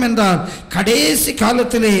பார்ப்போம் என்றால் கடைசி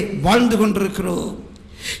காலத்திலே வாழ்ந்து கொண்டிருக்கிறோம்.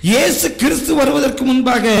 இயேசு கிறிஸ்து வருவதற்கு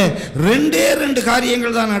முன்பாக 2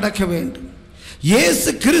 காரியங்கள் தான் நடக்க வேண்டும். இயேசு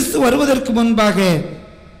கிறிஸ்து வருவதற்கு முன்பாக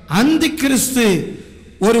அந்தி கிறிஸ்து,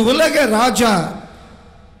 ஒரு உலக ராஜா,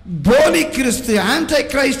 போலி கிறிஸ்து, ஆன்டி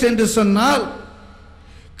கிரைஸ்ட் என்று சொன்னால்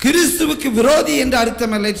கிறிஸ்துவுக்கு விரோதி என்று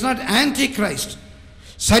அர்த்தம் அல்ல. It's not anti Christ.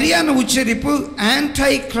 சரியான உச்சரிப்பு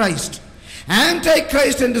ஆன்டி கிரைஸ்ட். ஆன்டி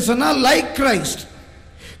கிரைஸ்ட் என்று சொன்னால் லைக் கிரைஸ்ட்.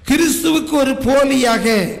 கிறிஸ்துவுக்கு ஒரு போலியாக,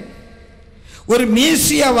 ஒரு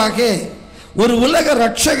மேசியாவாக, ஒரு உலக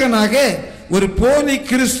ரட்சகனாக ஒரு போலி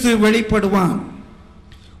கிறிஸ்து வெளிப்படுவான்.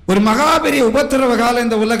 ஒரு மகாபெரிய உபத்திரவ காலம்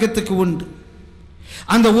இந்த உலகத்துக்கு உண்டு.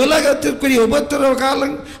 அந்த உலகத்திற்குரிய உபத்திரவ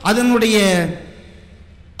காலம், அதனுடைய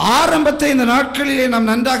ஆரம்பத்தை இந்த நாட்களிலே நாம்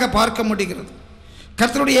நன்றாக பார்க்க முடிகிறது.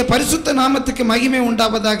 கர்த்தருடைய பரிசுத்த நாமத்துக்கு மகிமை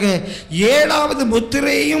உண்டாவதாக. 7வது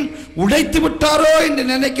முத்திரையும் உடைத்து விட்டாரோ என்று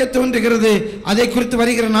நினைக்க தோன்றுகிறது. அதை குறித்து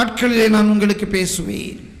வருகிற நாட்களிலே நான் உங்களுக்கு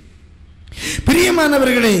பேசுவேன்.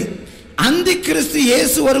 பிரியமானவர்களே, அந்தி கிறிஸ்து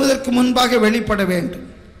இயேசு வருவதற்கு முன்பாக வெளிப்பட வேண்டும்.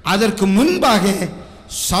 அதற்கு முன்பாக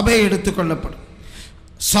சபை எடுத்துக்கொள்ளப்படும்.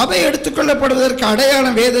 சபை எடுத்துக்கொள்ளப்படுவதற்கு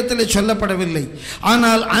அடையாளம் வேதத்தில் சொல்லப்படவில்லை.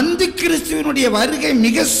 ஆனால் அந்தி கிறிஸ்துவினுடைய வருகை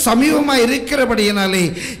மிக சமீபமாக இருக்கிறபடியினாலே,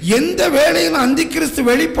 எந்த வேளையில் அந்தி கிறிஸ்து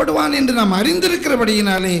வெளிப்படுவான் என்று நாம்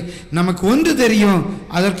அறிந்திருக்கிறபடியினாலே நமக்கு ஒன்று தெரியும்,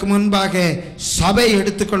 அதற்கு முன்பாக சபை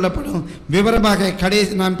எடுத்துக்கொள்ளப்படும். விவரமாக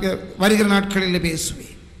நான் வருகிற நாட்களில்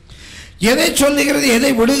பேசுவேன். எதை சொல்லுகிறது எதை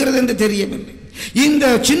விடுகிறது என்று தெரியவில்லை. இந்த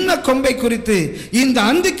சின்ன கொம்பை குறித்து, இந்த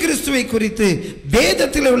அந்தி கிறிஸ்துவை குறித்து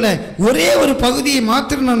வேதத்தில் உள்ள ஒரே ஒரு பகுதியை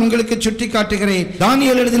மாத்திரம் நான் உங்களுக்கு சுட்டி காட்டுகிறேன்.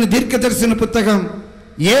 தானியேல் எழுதின தீர்க்கதரிசன புத்தகம்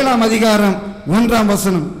 7ஆம் அதிகாரம் 1ஆம்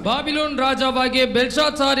வசனம். பாபிலோன் ராஜாவாகிய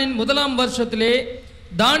பெல்ஷாத்சாரின் 1ஆம் வருஷத்திலே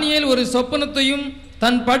தானியேல் ஒரு சொப்பனத்தையும்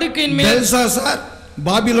தன் படுக்கையின் மேல். பெல்ஷாத்சார்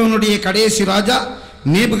பாபிலோனுடைய கடைசி ராஜா,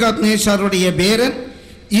 நேபுகாத்நேச்சாருடைய பேரன்.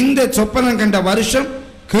 இந்த சொப்பனம் கண்ட வருஷம்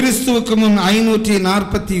கிறிஸ்துவுக்கு முன்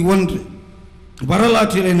 541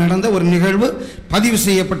 வரலாற்றிலே நடந்த ஒரு நிகழ்வு பதிவு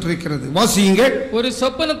செய்யப்பட்டிருக்கிறது. வாசியுங்கள். ஒரு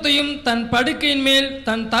சொப்பனத்தையும் தன் படுக்கையின் மேல்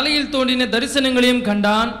தன் தலையில் தோன்றின தரிசனங்களையும்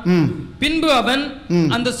கண்டான். பின்பு அவன்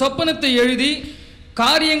அந்த சொப்பனத்தை எழுதி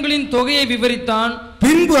காரியங்களின் தொகையை விவரித்தான்.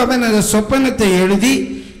 பின்பு அவன் அந்த சொப்பனத்தை எழுதி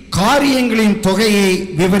காரியங்களின் தொகையை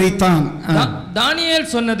விவரித்தான். தானியேல்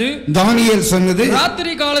சொன்னது,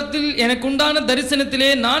 ராத்திரி காலத்தில் எனக்கு உண்டான தரிசனத்திலே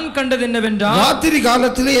நான் கண்டது என்னவென்றால், ராத்திரி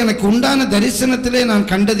காலத்திலே எனக்கு உண்டான தரிசனத்திலே நான்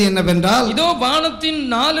கண்டது என்னவென்றால், இதோ வானத்தின்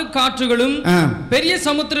 4 காற்றுகளும் பெரிய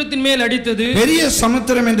சமுத்திரத்தின் மேல் அடித்தது. பெரிய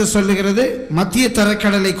சமுத்திரம் என்று சொல்லுகிறது மத்திய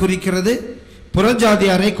தரைக்கடலை குறிக்கிறது,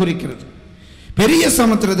 புறஜாதியாரை குறிக்கிறது. பெரிய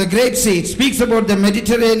சமுத்திரம், the great sea, it speaks about the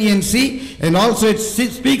Mediterranean Sea and also it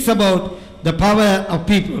speaks about the power of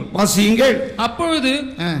people. வாசியுங்கள். அப்பொழுது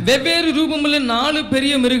வெவ்வேறு ரூபமுள்ள 4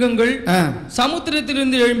 பெரிய மிருகங்கள்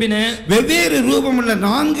சமுத்திரத்திலிருந்து எழும்பின. வெவ்வேறு ரூபமுள்ள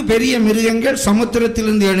 4 பெரிய மிருகங்கள்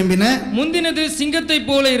சமுத்திரத்திலிருந்து எழும்பின. முந்தினது சிங்கத்தை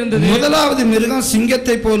போல இருந்தது. முதலாவது மிருகம்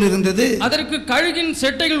சிங்கத்தை போல இருந்தது. அதற்கு கழுகின்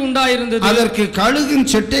செட்டைகள்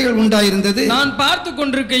உண்டாயிருந்தது. நான் பார்த்து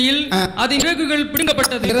கொண்டிருக்கையில் அதன் இறகுகள்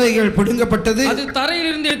பிடுங்கப்பட்டது. அது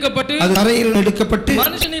தரையிலிருந்து எடுக்கப்பட்டு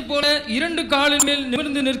மனுஷனை போல 2 காலின் மேல்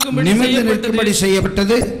நிமிர்ந்து நிற்கும்படி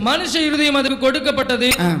செய்யப்பட்டது. மனுஷ இருதயம் அதுக்கு கொடுக்கப்பட்டது.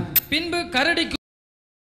 பின்பு கரடிக்கு.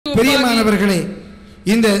 பிரியமானவர்களே,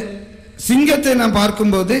 இந்த சிங்கத்தை நாம்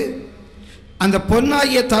பார்க்கும்போது அந்த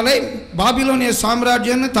பொன்னாகிய தலை பாபிலோனிய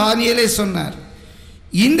சாம்ராஜ்யம் தானியேலே சொன்னார்.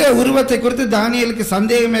 இந்த உருவத்தை குறித்து தானியேலுக்கு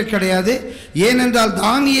சந்தேகமே கிடையாது. ஏனென்றால்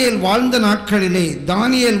தானியேல் வாழ்ந்த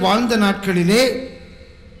நாட்களிலே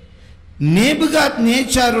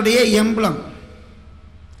நேபுகாத்நேச்சாருடைய எம்பளம்,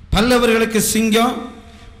 பல்லவர்களுக்கு சிங்கம்,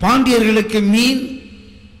 பாண்டியர்களுக்கு மீன்,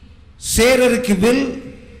 சேரருக்கு வில்,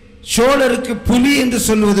 சோழருக்கு புலி என்று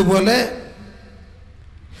சொல்வது போல,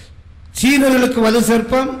 சீனர்களுக்கு வலு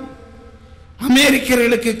சர்ப்பம்,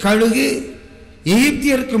 அமெரிக்கர்களுக்கு கழுகு,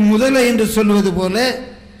 எகிப்தியருக்கு முதலை என்று சொல்வது போல,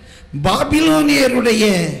 பாபிலோனியருடைய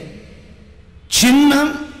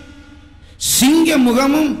சின்னம் சிங்க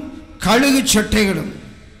முகமும் கழுகு சட்டைகளும்.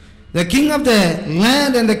 The king of the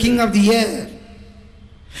land and the king of the air.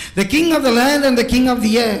 The king of the land and the king of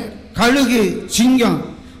the air. கழுகு சிங்கம்.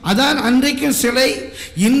 அதான் அன்றைக்கும் சிலை.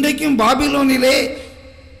 இன்றைக்கும் பாபிலோனிலே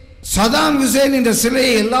சதாம் ஹுசேன் என்ற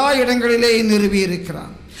சிலையை எல்லா இடங்களிலே நிறுவி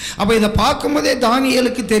இருக்கிறான். அப்ப இதை பார்க்கும்போதே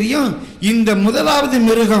தானியேலுக்கு தெரியும், இந்த முதலாவது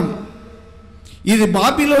மிருகம் இது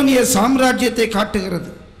பாபிலோனிய சாம்ராஜ்யத்தை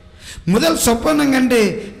காட்டுகிறது. முதல் சொப்பனம் கண்டு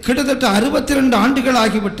கிட்டத்தட்ட 62 ஆண்டுகள்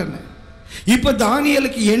ஆகிவிட்டன. இப்ப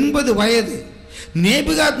தானியேலுக்கு 80 வயது.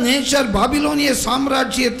 நேபுகாத்நேச்சார் பாபிலோனிய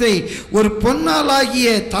சாம்ராஜ்யத்தை ஒரு பொன்னாலாகிய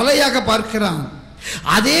தலையாக பார்க்கிறான்.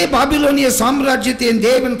 அதே பாபிலோனிய சாம்ராஜ்யத்தை என்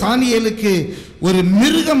தேவன் தானியேலுக்கு ஒரு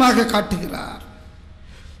மிருகமாக காட்டுகிறார்.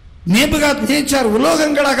 நேபுகாத்நேச்சார்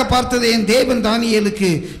உலோகங்களாக பார்த்ததை என் தேவன்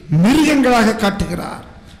தானியேலுக்கு மிருகங்களாக காட்டுகிறார்.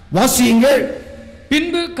 வாசியுங்கள்.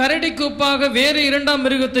 பின்பு கரடிக்கு ஒப்பாக வேறு 2ஆம்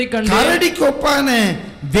மிருகத்தை கண்டேன். கரடிக்கு ஒப்பான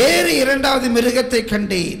வேறு 2வது மிருகத்தை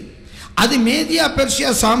கண்டேன். அது மேதியா பெர்சியா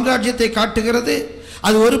சாம்ராஜ்யத்தை காட்டுகிறது.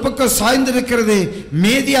 அது ஒரு பக்கம் சாய்ந்திருக்கிறது.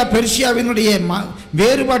 மேதியா பெர்சியாவினுடைய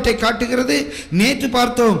வேறுபாட்டை காட்டுகிறது. நேற்று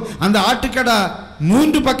பார்த்தோம், அந்த ஆட்டுக்கடா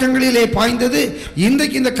 3 பக்கங்களிலே பாய்ந்தது.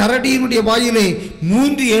 இன்றைக்கு இந்த கரடியினுடைய வாயிலே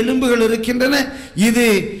 3 எலும்புகள் இருக்கின்றன. இது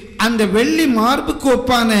அந்த வெள்ளி மார்புக்கு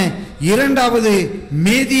ஒப்பான இரண்டாவது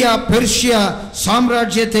மேதியா பெர்ஷியா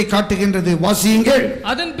சாம்ராஜ்யத்தை காட்டுகின்றது. வாசியுங்கள்.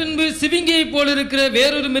 அதன் பின்பு சிவிங்கியை போல இருக்கிற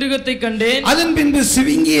வேறொரு மிருகத்தை கண்டேன். அதன் பின்பு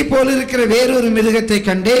சிவிங்கியை போல இருக்கிற வேறொரு மிருகத்தை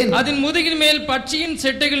கண்டேன். அதன் முதுகின் மேல் பட்சியின்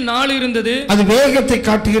செட்டைகள் 4 இருந்தது. அது வேகத்தை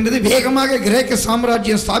காட்டுகின்றது. வேகமாக கிரேக்க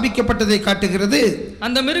சாம்ராஜ்யம் ஸ்தாபிக்கப்பட்டதை காட்டுகிறது.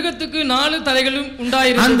 அந்த மிருகத்துக்கு 4 தலைகளும்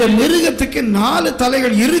உண்டாயிருந்தது. அந்த மிருகத்துக்கு 4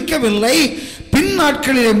 தலைகள் இருக்கவில்லை. பின்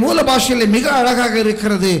நாட்களிலே மூல பாஷையிலே மிக அழகாக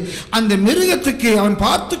இருக்கிறது. அந்த மிருகத்துக்கு அவன்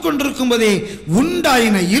பார்த்து கொண்டிருக்கும் போதே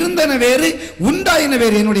உண்டாயின, இருந்தன வேறு, உண்டாயின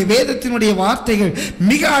வேறு. என்னுடைய வேதத்தினுடைய வார்த்தைகள்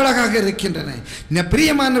மிக அழகாக இருக்கின்றன.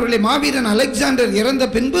 பிரியமானவர்களே, மாவீரன் அலெக்சாண்டர் இறந்த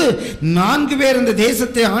பின்பு 4 பேர் இந்த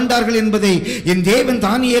தேசத்தை ஆண்டார்கள் என்பதை என் தேவன்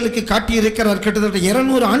தானியேலுக்கு காட்டியிருக்கிறார். கிட்டத்தட்ட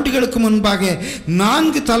 200 ஆண்டுகளுக்கு முன்பாக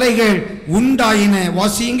 4 தலைகள் உண்டாயின.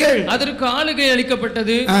 வாசியுங்கள். அதற்கு ஆளுகை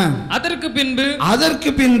அளிக்கப்பட்டது. அதற்கு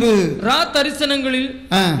பின்பு தரிசனங்களில்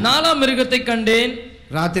 4ஆம் மிருகத்தை கண்டேன்.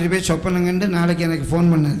 ராத்திரி போய் சொப்பனம் கண்டு நாளைக்கு எனக்கு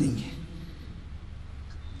ஃபோன் பண்ணாதீங்க.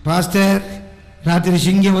 பாஸ்டர், ராத்திரி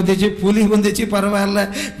சிங்கம் வந்துச்சு, புலி வந்துச்சு, பரவாயில்ல,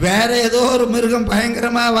 வேற ஏதோ ஒரு மிருகம்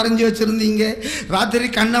பயங்கரமா வரைஞ்சி வச்சிருந்தீங்க, ராத்திரி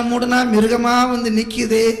கண்ணை மூடனா மிருகமா வந்து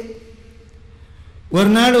நிக்குது.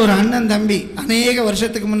 ஒரு நாள் ஒரு அண்ணன் தம்பி அநேக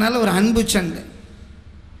வருஷத்துக்கு முன்னால ஒரு அன்பு சண்டை.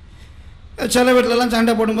 சில வீட்டிலலாம்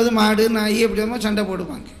சண்டை போடும்போது மாடு நாய் எப்படியோ சண்டை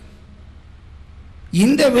போடுவாங்க.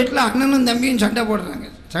 இந்த வீட்டில் அண்ணனும் தம்பியும் சண்டை போடுறாங்க.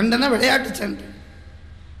 சண்டைனா விளையாட்டு சண்டை.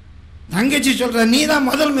 தங்கச்சி சொல்ற, நீ தான்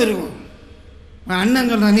முதல் மிருகம்.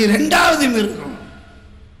 அண்ணன் சொல்ற, நீ 2வது மிருகம்.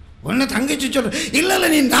 ஒன்று தங்கச்சி சொல்ற, இல்லை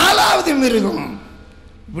நீ 4வது மிருகம்.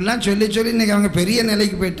 இப்படிலாம் சொல்லி சொல்லி இன்னைக்கு அவங்க பெரிய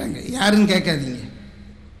நிலைக்கு போயிட்டாங்க. யாருன்னு கேட்காதீங்க.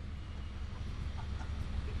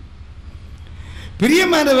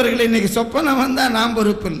 பிரியமானவர்கள், இன்னைக்கு சொப்பனம் வந்தால் நாம்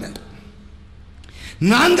பொறுப்பு இல்லை.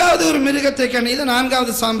 4வது ஒரு மிருகத்தை கண்டது.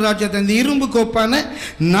 4வது சாம்ராஜ்யத்தை, இந்த இரும்பு கோப்பான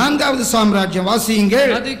 4வது சாம்ராஜ்யம்.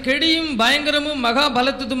 வாசியுங்கள். அது கெடியும் பயங்கரமும் மகா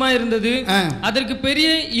பலத்துதுமாய் இருந்தது. அதற்கு பெரிய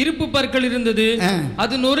இருப்பு பற்கள் இருந்தது.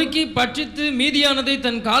 அது நொறுக்கி பட்சித்து மீதியானதை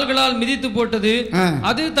தன் கால்களால் மிதித்து போட்டது.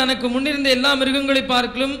 அது தனக்கு முன்னிருந்த எல்லா மிருகங்களை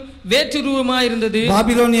பார்க்கலும் வேற்றுருவமாய் இருந்தது.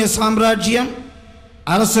 பாபிலோனிய சாம்ராஜ்யம்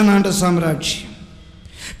அரசனாண்ட சாம்ராஜ்யம்.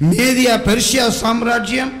 மேதியா பெர்ஷியா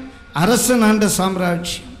சாம்ராஜ்யம் அரசனாண்ட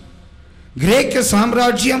சாம்ராஜ்யம். கிரேக்க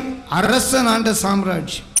சாம்ராஜ்யம் அரசன் ஆண்ட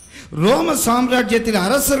சாம்ராஜ்யம். ரோம சாம்ராஜ்யத்தில்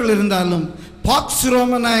அரசர்கள் இருந்தாலும் பாக்ஸ்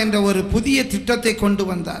ரோமனா என்ற ஒரு புதிய திட்டத்தை கொண்டு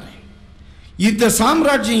வந்தார். இந்த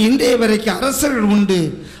சாம்ராஜ்யம் இன்றைய வரைக்கும் அரசர்கள் உண்டு,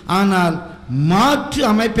 ஆனால் மாற்று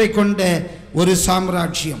அமைப்பை கொண்ட ஒரு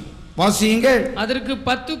சாம்ராஜ்யம். வாசியுங்கள். அதற்கு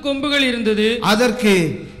 10 கொம்புகள் இருந்தது. அதற்கு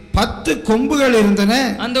 10 கொம்புகள் இருந்தன.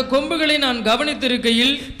 அந்த கொம்புகளை நான்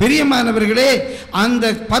கவனித்திருக்கையில், பிரியமானவர்களே, அந்த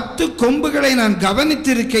 10 கொம்புகளை நான்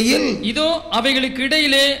கவனித்திருக்கையில், இதோ அவைகளுக்கு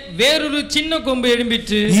இடையிலே வேறொரு சின்ன கொம்பு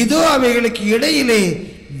எழும்பிற்று. இதோ அவைகளுக்கு இடையிலே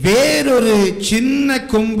வேறொரு சின்ன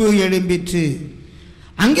கொம்பு எழும்பிற்று.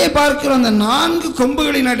 அங்கே பார்க்கிறோம், அந்த 4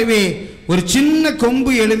 கொம்புகளின் நடுவே ஒரு சின்ன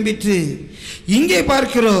கொம்பு எழும்பிற்று. இங்கே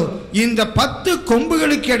பார்க்கிறோம், இந்த 10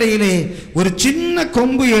 கொம்புகளுக்கு இடையிலே ஒரு சின்ன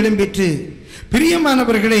கொம்பு எழும்பிற்று.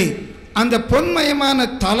 பிரியமானவர்களே, அந்த பொன்மயமான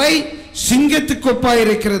தலை சிங்கத்துக்கு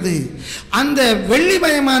ஒப்பாயிருக்கிறது. அந்த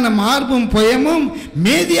வெள்ளிமயமான மார்பும் புயமும்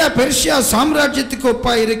மேதியா பெர்ஷியா சாம்ராஜ்யத்துக்கு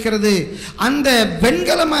ஒப்பாயிருக்கிறது. அந்த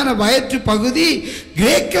வெண்கலமான வயிற்று பகுதி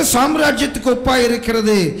கிரேக்க சாம்ராஜ்யத்துக்கு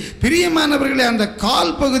ஒப்பாயிருக்கிறது. பிரியமானவர்களே, அந்த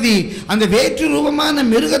கால் பகுதி, அந்த வேற்று ரூபமான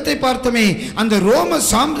மிருகத்தை பார்த்தோமே, அந்த ரோம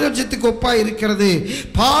சாம்ராஜ்யத்துக்கு ஒப்பாயிருக்கிறது.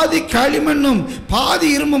 பாதி களிமண்ணும் பாதி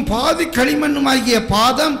இரும்பும் பாதி களிமண்ணும் ஆகிய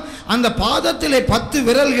பாதம், அந்த பாதத்திலே 10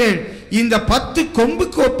 விரல்கள், இந்த 10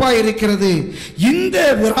 கொம்புக்கு ஒப்பாயிருக்கிறது. இந்த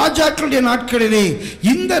ராஜாக்களுடைய நாட்களிலே,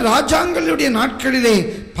 இந்த ராஜாங்களுடைய நாட்களிலே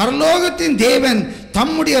பரலோகத்தின் தேவன்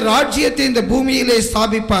தம்முடைய ராஜ்யத்தை இந்த பூமியிலே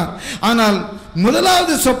ஸ்தாபிப்பார். ஆனால்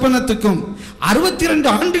முதலாவது சொப்பனத்துக்கும் 62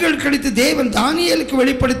 ஆண்டுகள் கழித்து தேவன் தானியேலுக்கு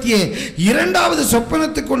வெளிப்படுத்திய 2வது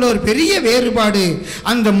சொப்பனத்துக்குள்ள ஒரு பெரிய வேறுபாடு.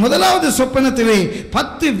 அந்த முதலாவது சொப்பனத்திலே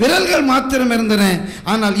 10 விரல்கள் மாத்திரம் இருந்தன.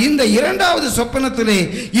 ஆனால் இந்த 2வது சொப்பனத்திலே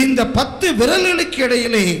இந்த 10 விரல்களுக்கு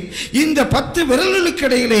இடையிலே, இந்த 10 விரல்களுக்கு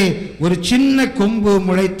இடையிலே ஒரு சின்ன கொம்பு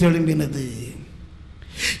முளைத்தெழும்பினது.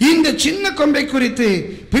 இந்த சின்ன கொம்பை குறித்து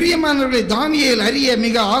பிரியமானவர்களை தானியேல் அறிய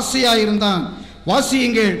மிக ஆசையாயிருந்தான்.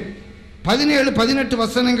 வாசியுங்கள். 17-18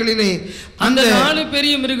 வசனங்களிலே அந்த 4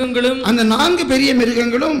 பெரிய மிருகங்களும், அந்த 4 பெரிய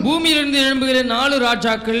மிருகங்களும் பூமியிலிருந்து எழும்புகிற 4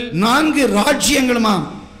 ராஜாக்கள், 4 ராஜ்யங்களுமாம்.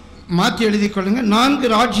 மாற்றி எழுதிக் கொள்ளுங்க.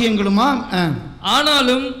 4 ராஜ்யங்களுமாம்.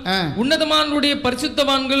 ஆனாலும் உன்னதமானுடைய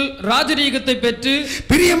பரிசுத்தவான்கள் ராஜரீகத்தை பெற்று,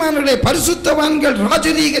 பிரியமானவர்களே, பரிசுத்தவான்கள்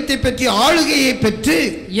ராஜரீகத்தை பெற்று ஆளுகையை பெற்று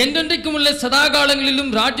என்றென்றைக்கும் உள்ள சதா காலங்களிலும்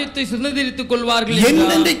ராஜ்யத்தை சுதந்திரித்துக் கொள்வார்கள்.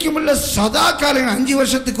 என்றென்றைக்கும் உள்ள சதா காலங்கள், 5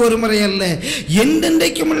 வருஷத்துக்கு ஒரு முறை அல்ல,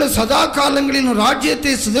 என்றென்றைக்கும் உள்ள சதா காலங்களிலும்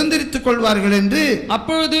ராஜ்யத்தை சுதந்திரித்துக் கொள்வார்கள் என்று.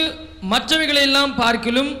 அப்பொழுது மற்றவைகளை எல்லாம்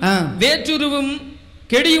பார்க்கிலும் வேற்றுருவும்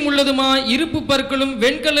கெடியும் உள்ளதுமாய் இருப்பு பற்களும்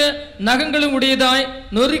வெண்கல நகங்களும் உடையதாய்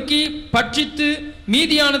நொறுக்கி பட்சித்து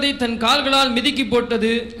மீதியானதை தன் கால்களால்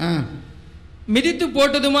மிதித்து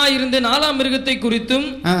போட்டதுமாய் இருந்த 4ஆம் மிருகத்தை குறித்தும்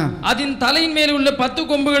அதன் தலையின் மேல் உள்ள 10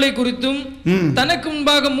 கொம்புகளை குறித்தும் தனக்கு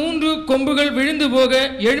முன்பாக 3 கொம்புகள் விழுந்து போக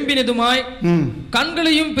எழும்பினதுமாய்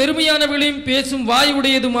கண்களையும் பெருமையானவர்களையும் பேசும் வாய்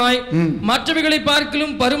உடையதுமாய் மற்றவைகளை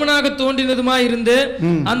பார்க்கலும் பருமனாக தோன்றினதுமாய் இருந்து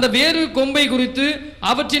அந்த வேறு கொம்பை குறித்து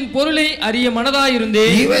அவற்றின் பொருளை அறிய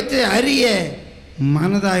மனதாயிருந்தேன். இவற்றை அறிய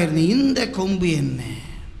மனதாயிருந்தேன். இந்த கொம்பு என்ன?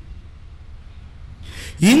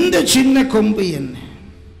 இந்த சின்ன கொம்பு என்ன?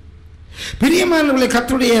 பிரியமானவர்களே,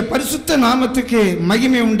 கர்த்தருடைய பரிசுத்த நாமத்துக்கு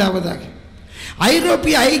மகிமை உண்டாவதாக.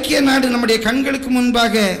 ஐரோப்பிய ஐக்கிய நாடு நம்முடைய கண்களுக்கு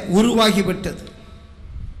முன்பாக உருவாகிவிட்டது.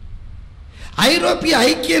 ஐரோப்பிய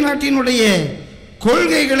ஐக்கிய நாட்டினுடைய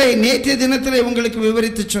கொள்கைகளை நேற்றைய தினத்திலே உங்களுக்கு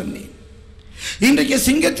விவரித்து சொன்னேன். இன்றைக்கு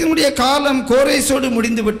சிங்கத்தினுடைய காலம் கோரேசோடு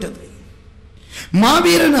முடிந்து விட்டது.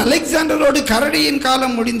 மாவீரன் அலெக்சாண்டரோடு கரடியின்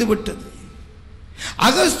காலம் முடிந்து விட்டது.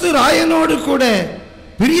 அகஸ்து ராயனோடு கூட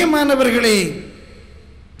பிரியமானவர்களே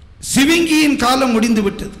சிவிங்கியின் காலம் முடிந்து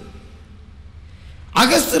விட்டது.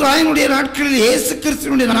 அகஸ்து ராயனுடைய நாட்களில், இயேசு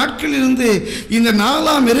கிறிஸ்துவினுடைய நாட்களில் இருந்து இந்த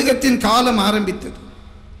 4ஆம் மிருகத்தின் காலம் ஆரம்பித்தது.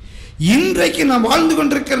 இன்றைக்கு நாம் வாழ்ந்து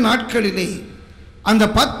கொண்டிருக்கிற நாட்களிலே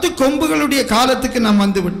அந்த 10 கொம்புகளுடைய காலத்துக்கு நாம்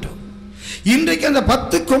வந்து விட்டோம். இன்றைக்கு அந்த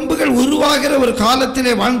 10 கொம்புகள் உருவாகிற ஒரு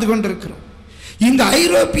காலத்திலே வாழ்ந்து கொண்டிருக்கிறோம். இந்த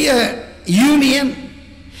ஐரோப்பிய யூனியன்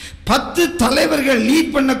 10 தலைவர்கள்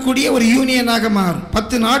லீட் பண்ணக்கூடிய ஒரு யூனியனாக மாறும்.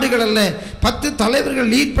 10 நாடுகள் அல்ல, 10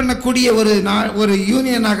 தலைவர்கள் லீட் பண்ணக்கூடிய ஒரு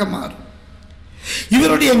யூனியனாக மாறும்.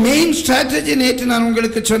 இவருடைய மெயின் ஸ்ட்ராட்டஜி நேற்று நான்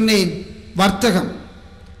உங்களுக்கு சொன்னேன், வர்த்தகம்.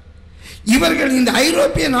 இவர்கள் இந்த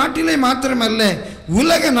ஐரோப்பிய நாட்டிலே மாத்திரமல்ல,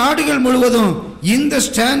 உலக நாடுகள் முழுவதும் இந்த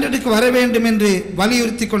ஸ்டாண்டர்டுக்கு வர வேண்டும் என்று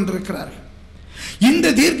வலியுறுத்தி கொண்டிருக்கிறார்கள்.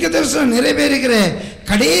 இந்த தீர்க்க தரிசனம் நிறைவேறுகிற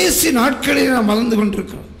கடைசி நாட்களில் நாம் வளர்ந்து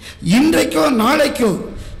கொண்டிருக்கிறோம். இன்றைக்கோ நாளைக்கோ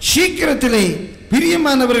சீக்கிரத்திலே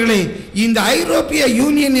பிரியமானவர்களே இந்த ஐரோப்பிய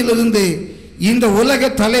யூனியனிலிருந்து இந்த உலக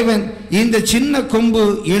தலைவன், இந்த சின்ன கொம்பு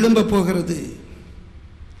எழும்ப போகிறது.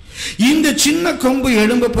 இந்த சின்ன கொம்பு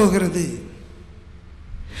எழும்ப போகிறது.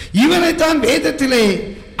 இவனைத்தான் வேதத்திலே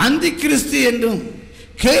அந்தி கிறிஸ்து என்றும்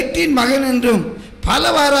கேட்டின் மகன் என்றும்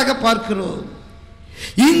பலவாறாக பார்க்கிறோம்.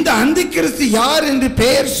 இந்த அந்தி கிறிஸ்து யார் என்று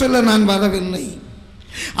பெயர் சொல்ல நான் வரவில்லை.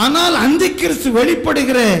 ஆனால் அந்தி கிறிஸ்து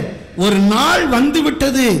வெளிப்படுகிற ஒரு நாள்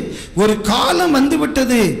வந்துவிட்டது, ஒரு காலம்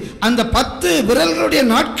வந்துவிட்டது. அந்த 10 விரல்களுடைய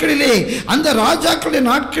நாட்களிலே, அந்த ராஜாக்களுடைய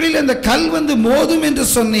நாட்களில் அந்த கல் வந்து மோதும் என்று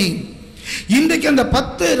சொன்னேன். இன்றைக்கு அந்த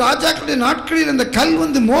 10 ராஜாக்களுடைய நாட்களில் அந்த கல்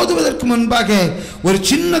வந்து மோதுவதற்கு முன்பாக ஒரு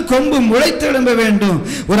சின்ன கொம்பு முளைத்தெழும்ப வேண்டும்,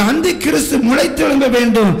 ஒரு அந்தி கிறிஸ்து முளைத்தெழும்ப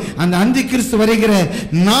வேண்டும். அந்த அந்தி கிறிஸ்து வருகிற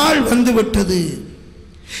நாள் வந்துவிட்டது.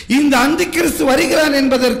 இந்த அந்தி கிறிஸ்து வருகிறான்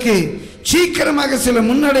என்பதற்கு சீக்கிரமாக சில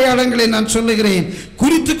முன்னடையாளங்களை நான் சொல்லுகிறேன்.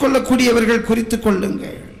 குறித்து கொள்ளக்கூடியவர்கள் குறித்து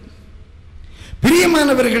கொள்ளுங்கள்.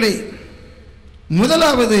 பிரியமானவர்களே,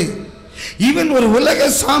 முதலாவது, இவன் ஒரு உலக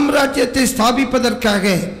சாம்ராஜ்யத்தை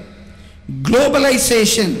ஸ்தாபிப்பதற்காக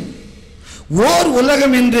குளோபலைசேஷன், ஓர்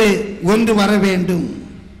உலகம் என்று ஒன்று வர வேண்டும்.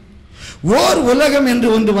 ஓர் உலகம் என்று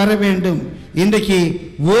ஒன்று வர வேண்டும். இன்றைக்கு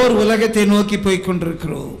ஓர் உலகத்தை நோக்கி போய்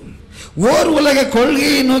கொண்டிருக்கிறோம். ஓர் உலக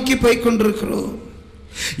கொள்கையை நோக்கி போய் கொண்டிருக்கிறோம்.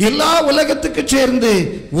 எல்லா உலகத்துக்கு சேர்ந்து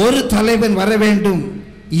ஒரு தலைவன் வர வேண்டும்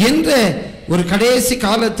என்ற ஒரு கடைசி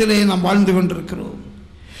காலத்திலே நாம் வாழ்ந்து கொண்டிருக்கிறோம்.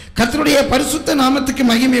 கர்த்தருடைய பரிசுத்த நாமத்துக்கு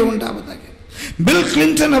மகிமை உண்டாவதாக. பில்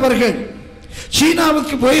கிளின்டன் அவர்கள்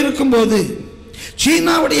சீனாவுக்கு போயிருக்கும் போது,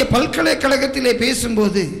 சீனாவுடைய பல்கலைக்கழகத்திலே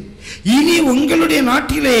பேசும்போது, இனி உங்களுடைய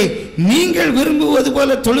நாட்டிலே நீங்கள் விரும்புவது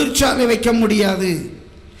போல தொழிற்சாலை வைக்க முடியாது.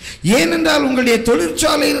 ஏனென்றால் உங்களுடைய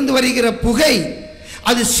தொழிற்சாலையிலிருந்து வருகிற புகை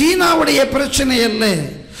அது சீனாவுடைய பிரச்சனை அல்ல.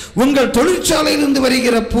 உங்கள் தொழிற்சாலையிலிருந்து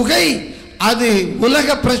வருகிற புகை அது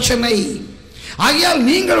உலக பிரச்சனை. ஆகையால்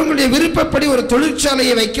நீங்கள் உங்களுடைய விருப்பப்படி ஒரு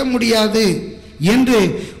தொழிற்சாலையை வைக்க முடியாது என்று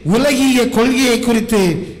உலகிய கொள்கையை குறித்து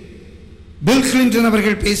பில் கிளின்டன்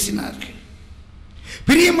அவர்கள் பேசினார்கள்.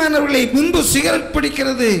 பிரியமானவர்களை, முன்பு சிகரெட்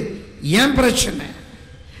பிடிக்கிறது ஏன் பிரச்சனை,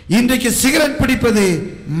 இன்றைக்கு சிகரெட் பிடிப்பது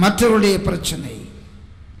மற்றவருடைய பிரச்சனை.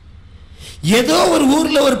 ஏதோ ஒரு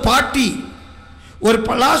ஊர்ல ஒரு பாட்டி ஒரு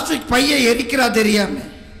பிளாஸ்டிக் பையை எரிக்கிறா தெரியாம,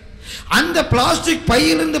 அந்த பிளாஸ்டிக்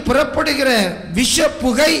பையிலிருந்து புறப்படுகிற விஷ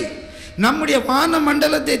புகை நம்முடைய வான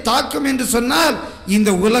மண்டலத்தை தாக்கும் என்று சொன்னால் இந்த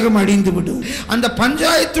உலகம் அழிந்து விடும். அந்த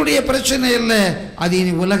பஞ்சாயத்துடைய பிரச்சனை அல்ல, அது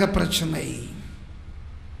இனி உலக பிரச்சனை.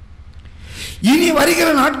 இனி வருகிற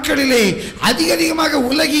நாட்களிலே அதிகமாக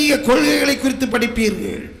உலகிய கொள்கைகளை குறித்து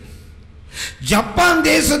படிப்பீர்கள். ஜப்பான்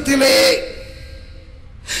தேசத்திலே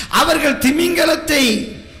அவர்கள் திமிங்கலத்தை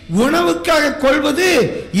உணவுக்காக கொள்வது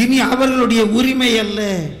இனி அவர்களுடைய உரிமை அல்ல,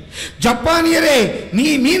 ஜப்பானியரே நீ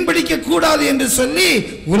மீன் பிடிக்க கூடாது என்று சொல்லி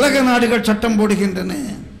உலக நாடுகள் சட்டம் போடுகின்றன.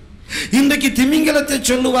 இன்றைக்கு திமிங்கலத்தை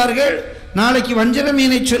சொல்லுவார்கள், நாளைக்கு வஞ்சர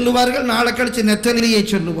மீனை சொல்லுவார்கள், நாளை கழிச்சு நெத்தலியை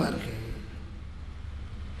சொல்லுவார்கள்.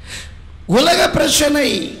 உலக பிரச்சனை.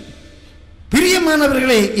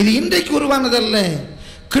 பிரியமானவர்களே, இது இன்றைக்கு உருவானதல்ல.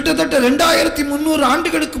 கிட்டத்தட்ட 2300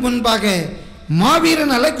 ஆண்டுகளுக்கு முன்பாக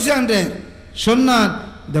மாவீரன் அலெக்சாண்டர் சொன்னார்,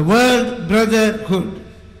 the world brotherhood,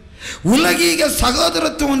 உலகீக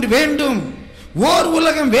சகோதரத்துவம் ஒன்று வேண்டும், ஓர்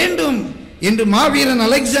உலகம் வேண்டும் என்று மாவீரன்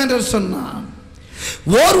அலெக்சாண்டர் சொன்னார்.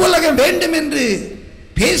 ஓர் உலகம் வேண்டும் என்று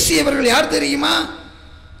பேசியவர்கள் யார் தெரியுமா?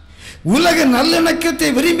 உலக நல்லிணக்கத்தை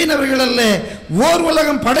விரும்பினவர்கள் அல்ல, ஓர்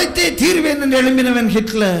உலகம் படைத்தே தீர்வேன் என்று எழும்பினவன்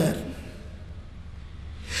ஹிட்லர்.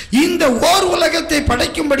 இந்த ஓர் உலகத்தை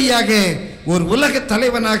படைக்கும்படியாக ஒரு உலக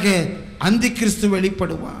தலைவனாக அந்தி கிறிஸ்து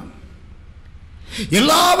வெளிப்படுவான்.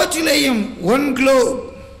 எல்லாவற்றிலேயும் ஒன் குளோப்.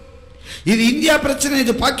 இது இந்தியா பிரச்சனை,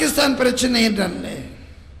 இது பாகிஸ்தான் பிரச்சனை என்றல்ல.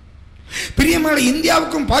 பிரியமான,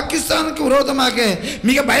 இந்தியாவுக்கும் பாகிஸ்தானுக்கும் விரோதமாக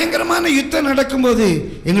மிக பயங்கரமான யுத்தம் நடக்கும்போது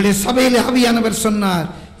எங்களுடைய சபையில் ஆவியானவர் சொன்னார்,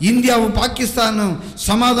 இந்தியாவும் பாகிஸ்தானும்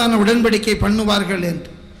சமாதான உடன்படிக்கை பண்ணுவார்கள்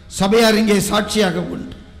என்று. சபையார் இங்கே சாட்சியாக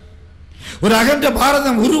உண்டு. ஒரு அகன்ற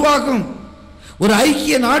பாரதம் உருவாகும். ஒரு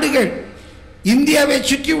ஐக்கிய நாடுகள், இந்தியாவை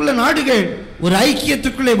சுற்றியுள்ள நாடுகள் ஒரு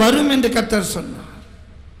ஐக்கியத்துக்குள்ளே வரும் என்று கர்த்தர் சொன்னார்.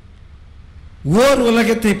 ஓர்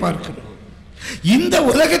உலகத்தை பார்க்கிறோம். இந்த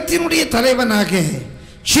உலகத்தினுடைய தலைவனாக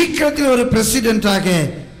சீக்கிரத்தில் ஒரு பிரசிடென்டாக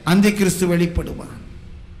அந்தி கிறிஸ்து வெளிப்படுவான்.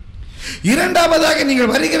 இரண்டாவதாக,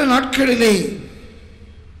 நீங்கள் வருகிற நாட்களிலே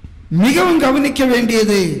மிகவும் கவனிக்க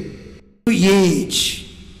வேண்டியது ஏஜ்.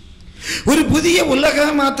 ஒரு புதிய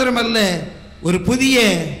உலகம் மாத்திரமல்ல, ஒரு புதிய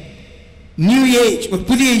நியூ ஏஜ், ஒரு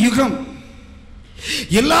புதிய யுகம்.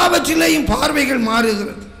 எல்லாவற்றிலேயும் பார்வைகள்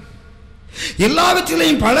மாறுகிறது,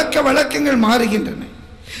 எல்லாவற்றிலேயும் பழக்க வழக்கங்கள் மாறுகின்றன.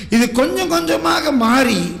 இது கொஞ்சம் கொஞ்சமாக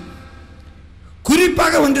மாறி,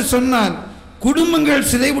 குறிப்பாக ஒன்று சொன்னால், குடும்பங்கள்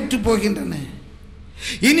சிதைவுற்று போகின்றன.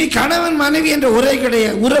 இனி கணவன் மனைவி என்ற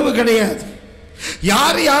உறவு கிடையாது.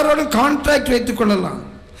 யார் யாரோட கான்ட்ராக்ட் வைத்துக் கொள்ளலாம்.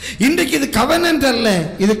 இன்றைக்கு இது கவனன்ட் அல்ல,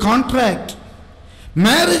 இது contract.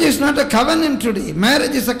 Marriage is not a covenant today,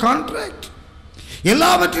 marriage is a contract.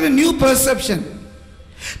 எல்லாவற்றிலும் நியூ பெர்செப்ஷன்.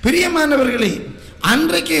 பிரியமானவர்களே,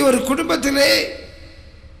 அன்றைக்கு ஒரு குடும்பத்திலே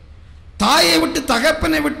தாயை விட்டு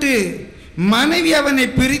தகப்பனை விட்டு மனைவி அவனை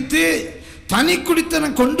பிரித்து தனி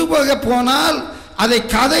குடித்தனம் கொண்டு போக போனால் அதை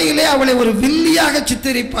கதையிலே அவளை ஒரு வில்லியாக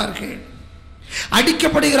சித்தரிப்பார்கள்.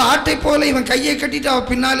 அடிக்கப்படுகிற ஆட்டை போல இவன் கையை கட்டிட்டு அவன்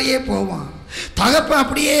பின்னாலேயே போவான். தகப்பன்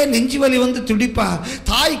அப்படியே நெஞ்சு வலி வந்து துடிப்பா,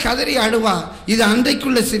 தாய் கதறி அழுவா. இது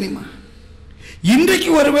அன்றைக்குள்ள சினிமா. இன்றைக்கு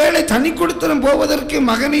ஒருவேளை தனி கொடுத்தனம் போவதற்கு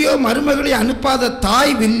மகனையோ மருமகளையோ அனுப்பாத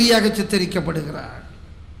தாய் வில்லியாக சித்தரிக்கப்படுகிறார்.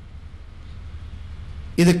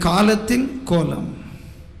 இது காலத்தின் கோலம்.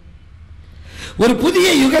 ஒரு புதிய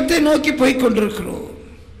யுகத்தை நோக்கி போய் கொண்டிருக்கிறோம்.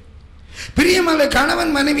 பிரியமான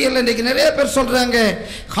கணவன் மனைவி எல்லாம் இன்றைக்கு நிறைய பேர் சொல்றாங்க,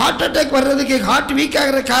 ஹார்ட் அட்டாக் வர்றதுக்கு, ஹார்ட் வீக்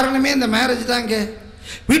ஆகிற காரணமே இந்த மேரேஜ் தாங்க.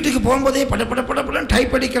 வீட்டுக்கு போகும்போதே படப்படன்னு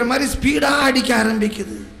டைப் அடிக்கிற மாதிரி ஸ்பீடாக அடிக்க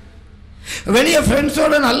ஆரம்பிக்குது. வெளியே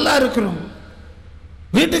ஃப்ரெண்ட்ஸோட நல்லா இருக்கிறோம்,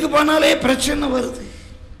 வீட்டுக்கு போனாலே பிரச்சனை வருது.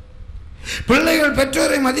 பிள்ளைகள்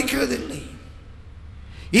பெற்றோரை மதிக்கிறது இல்லை.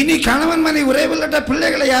 இனி கணவன் மனைவி உறவில்லட்டா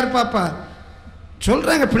பிள்ளைகளை யார் பாப்பா?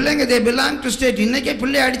 சொல்றாங்க பிள்ளைங்க தே பிலாங் டு ஸ்டேட். இன்னைக்கே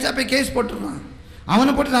பிள்ளை அடிச்சா போய் கேஸ் போட்டுருவான்.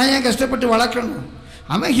 அவனை போட்டு நான் ஏன் கஷ்டப்பட்டு வளர்க்கணும்?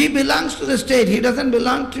 அவன் he belongs to the state, he doesn't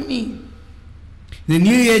belong to me. இந்த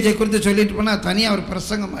நியூ ஏஜை குறித்து சொல்லிட்டு போனா தனியாக ஒரு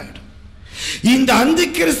பிரசங்கம் ஆகிடும். இந்த அந்தி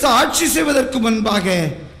கிறிஸ்து ஆட்சி செய்வதற்கு முன்பாக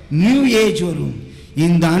நியூ ஏஜ் வரும்.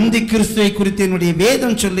 இந்த அந்தி கிறிஸ்துவை குறித்து என்னுடைய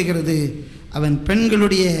வேதம் சொல்லுகிறது, அவன்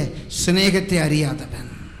பெண்களுடைய சிநேகத்தை அறியாதவன்.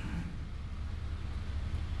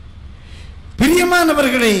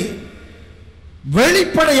 பிரியமானவர்களே,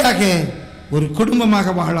 வெளிப்படையாக ஒரு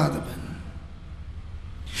குடும்பமாக வாழாதவன்.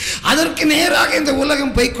 அதற்கு நேராக இந்த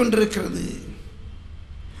உலகம் போய்கொண்டிருக்கிறது.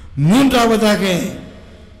 மூன்றாவதாக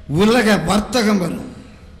உலக வர்த்தகம் வரும்.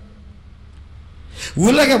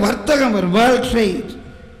 உலக வர்த்தகம் வரும், வேர்ல்ட் ட்ரேட்.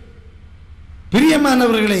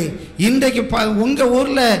 பிரியமானவர்களே, இன்றைக்கு உங்க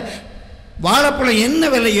ஊர்ல வாழைப்பழம் என்ன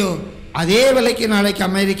விலையோ அதே விலைக்கு நாளைக்கு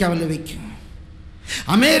அமெரிக்காவில் விற்கும்.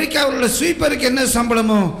 அமெரிக்காவில் உள்ள ஸ்வீப்பருக்கு என்ன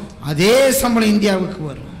சம்பளமோ அதே சம்பளம் இந்தியாவுக்கு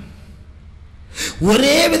வரும்.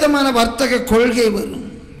 ஒரே விதமான வர்த்தக கொள்கை வரும்.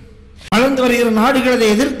 வளர்ந்து வருகிற நாடுகள் அதை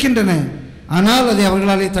எதிர்க்கின்றன, ஆனால் அதை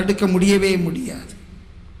அவர்களாலே தடுக்க முடியவே முடியாது.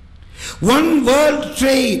 One world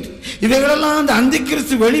trade. இவைகளெல்லாம் அந்த அந்தி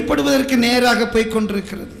கிறிஸ்து வெளிப்படுவதற்கு நேராக போய்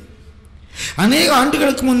கொண்டிருக்கிறது. அநேக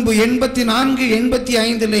ஆண்டுகளுக்கு முன்பு 84,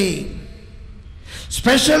 85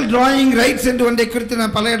 ஸ்பெஷல் டிராயிங் ரைட்ஸ் என்று ஒன்றை குறித்து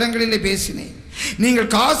நான் பல இடங்களிலே பேசினேன்.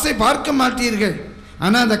 நீங்கள் காசை பார்க்க மாட்டீர்கள்,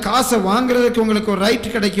 ஆனால் அந்த காசை வாங்குறதுக்கு உங்களுக்கு ஒரு ரைட்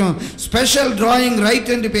கிடைக்கும். ஸ்பெஷல் டிராயிங்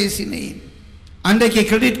ரைட் என்று பேசினேன். அன்றைக்கு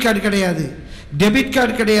கிரெடிட் கார்டு கிடையாது, டெபிட்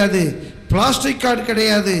கார்டு கிடையாது, பிளாஸ்டிக் கார்டு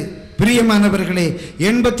கிடையாது. பிரியமானவர்களே,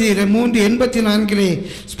 83 84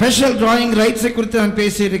 ஸ்பெஷல் டிராயிங் ரைட்ஸை குறித்து நான்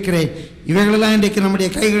பேசியிருக்கிறேன். இவைகளெல்லாம் இன்றைக்கு நம்முடைய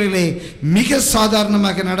கைகளிலே மிக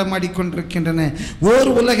சாதாரணமாக நடமாடிக்கொண்டிருக்கின்றன. ஓர்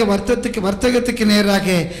உலக வர்த்தகத்துக்கு நேராக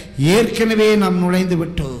ஏற்கனவே நாம் நுழைந்து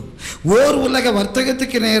விட்டோம். ஓர் உலக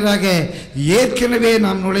வர்த்தகத்துக்கு நேராக ஏற்கனவே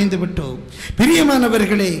நாம் நுழைந்து விட்டோம்.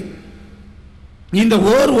 பிரியமானவர்களே, இந்த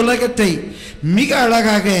ஓர் உலகத்தை மிக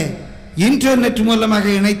அழகாக இன்டர்நெட் மூலமாக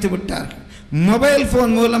இணைத்து விட்டார்கள், மொபைல்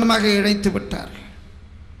போன் மூலமாக இணைத்து விட்டார்கள்.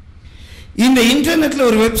 இந்த இன்டர்நெட்டில்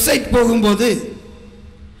ஒரு வெப்சைட் போகும்போது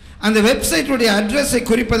அந்த வெப்சைட்டுடைய அட்ரஸை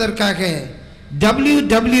குறிப்பதற்காக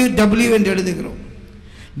www என்று எழுதுகிறோம்.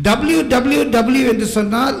 www என்று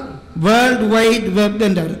சொன்னால் வேர்ல்ட் வைட் வெப்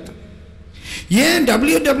என்று அர்த்தம். ஏன்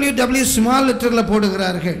www ஸ்மால் லெட்டரில்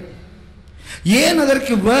போடுகிறார்கள்? ஏன்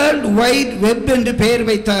அதற்கு வேர்ல்ட் வைட் வெப் என்று பெயர்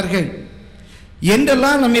வைத்தார்கள்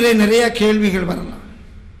என்றெல்லாம் நம்மிலே நிறைய கேள்விகள் வரலாம்.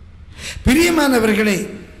 பிரியமானவர்களே,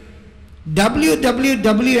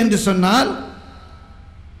 www என்று சொன்னால்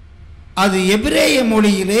அது எபிரேய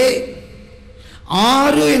மொழியிலே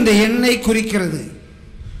 6 என்ற எண்ணை குறிக்கிறது.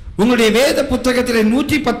 உங்களுடைய வேத புத்தகத்திலே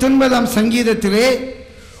 119ஆம் சங்கீதத்திலே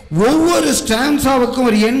ஒவ்வொரு ஸ்டான்ஸாவுக்கும்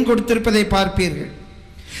ஒரு எண் கொடுத்திருப்பதை பார்ப்பீர்கள்.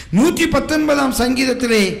 119ஆம்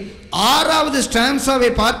சங்கீதத்திலே 6வது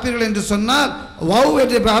ஸ்டான்ஸாவை பார்ப்பீர்கள் என்று சொன்னால் வவ்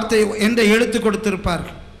என்ற வார்த்தை என்ற எழுத்து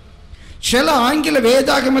கொடுத்திருப்பார்கள். சில ஆங்கில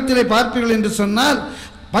வேதாகமத்திலே பார்ப்பீர்கள் என்று சொன்னால்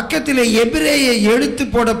பக்கத்திலே எபிரேய எழுத்து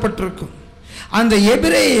போடப்பட்டிருக்கும். அந்த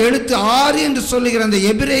எபிரேய எழுத்து 6 என்று சொல்லுகிற அந்த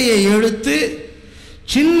எபிரேய எழுத்து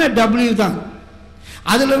சின்ன W தான்.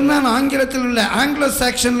 அதிலிருந்து தான் ஆங்கிலத்தில் உள்ள ஆங்கிலோ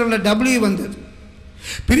சாக்சனில் உள்ள W வந்தது.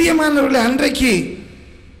 பிரியமானவர்களே, அன்றைக்கு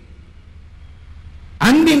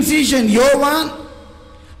அன்பின் சீஷன் யோவான்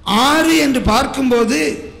 6 என்று பார்க்கும்போது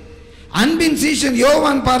அன்பின் சீஷன்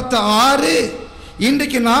யோவான் பார்த்த 6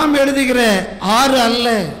 இன்றைக்கு நாம் எழுதுகிற 6 அல்ல,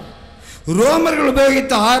 ரோமர்கள்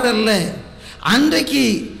உபயோகித்த 6 அல்ல. அன்றைக்கு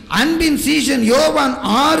அன்பின் சீஷன் யோவான்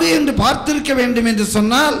 6 என்று பார்த்திருக்க வேண்டும் என்று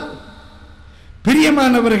சொன்னால்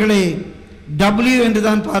பிரியமானவர்களே W என்று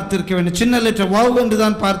தான் பார்த்திருக்க வேண்டும், சின்ன லெட்டர் வவ் என்று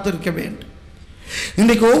தான் பார்த்திருக்க வேண்டும்.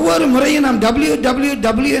 இன்றைக்கு ஒவ்வொரு முறையும் நாம்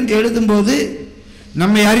www என்று எழுதும்போது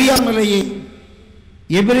நம்மை அறியாமலேயே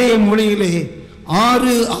எபிரேய மொழியிலே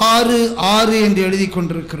 666 என்று எழுதி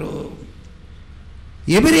கொண்டிருக்கிறோம்.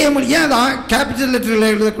 எபிரேய மொழி ஏன் கேபிட்டல் லெட்டரில்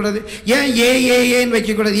எழுதக்கூடாது? ஏன் ஏன்னு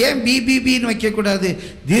வைக்கக்கூடாது? ஏன் பிபிபின்னு வைக்கக்கூடாது?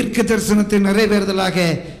 தீர்க்க தரிசனத்தை நிறைவேறுதலாக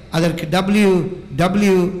அதற்கு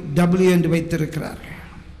www என்று வைத்திருக்கிறார்கள்.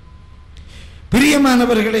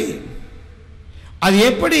 பிரியமானவர்களே, அது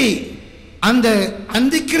எப்படி அந்த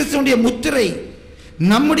அந்திக்கிறிஸ்துவினுடைய முத்திரை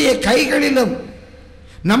நம்முடைய கைகளிலும்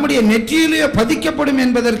நம்முடைய நெற்றியிலேயே பதிக்கப்படும்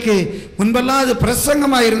என்பதற்கு முன்பெல்லாம் அது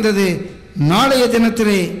பிரசங்கமாக இருந்தது. நாளைய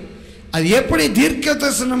தினத்திலே அது எப்படி தீர்க்க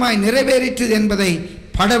தரிசனமாய் நிறைவேறிற்றது என்பதை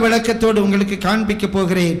பட விளக்கத்தோடு உங்களுக்கு காண்பிக்க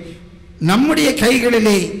போகிறேன். நம்முடைய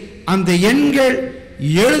கைகளிலே அந்த எண்கள்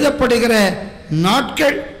எழுதப்படுகிற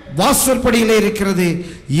நாட்கள் வாசற்படியிலே இருக்கிறது.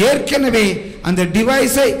 ஏற்கனவே அந்த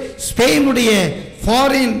டிவைஸை ஸ்பெயினுடைய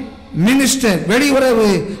ஃபாரின் மினிஸ்டர், வெளியுறவு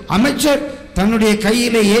அமைச்சர் தன்னுடைய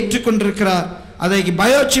கையிலே ஏற்றுக்கொண்டிருக்கிறார். அதை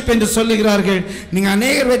பயோசிப் என்று சொல்லுகிறார்கள். நீங்கள்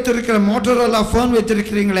அநேகர் வைத்திருக்கிற மோட்டோரோலா ஃபோன்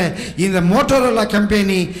வைத்திருக்கிறீங்களே, இந்த மோட்டோரோலா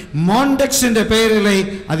கம்பெனி மாண்டெக்ஸ் என்ற பெயரிலே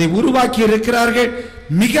அதை உருவாக்கி இருக்கிறார்கள்.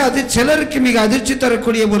 சிலருக்கு மிக அதிர்ச்சி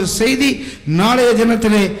தரக்கூடிய ஒரு செய்தி. நாளைய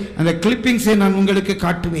தினத்திலே அந்த கிளிப்பிங்ஸை நான் உங்களுக்கு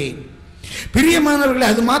காட்டுவேன். பிரியமானவர்களே,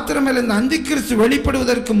 அது மாத்திரமல்ல, இந்த அந்திக்கிறிஸ்து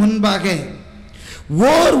வெளிப்படுவதற்கு முன்பாக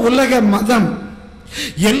ஓர் உலக மதம்,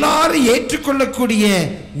 எல்லாரும் ஏற்றுக்கொள்ளக்கூடிய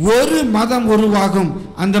ஒரு மதம் உருவாகும்.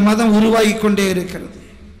 அந்த மதம் உருவாகி கொண்டே இருக்கிறது.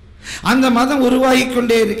 அந்த மதம் உருவாகி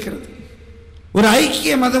கொண்டே இருக்கிறது. ஒரு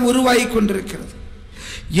ஐக்கிய மதம் உருவாகி கொண்டிருக்கிறது.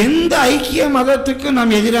 எந்த ஐக்கிய மதத்துக்கும்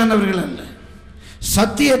நாம் எதிரானவர்கள் அல்ல,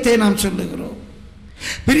 சத்தியத்தை நாம் சொல்லுகிறோம்.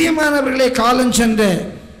 பிரியமானவர்களே, காலம் சென்ற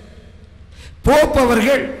போப்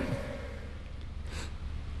அவர்கள்,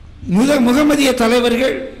 முகமதிய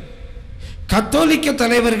தலைவர்கள், கத்தோலிக்க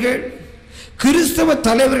தலைவர்கள், கிறிஸ்தவ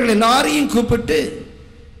தலைவர்கள் எல்லாரையும் கூப்பிட்டு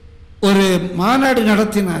ஒரு மாநாடு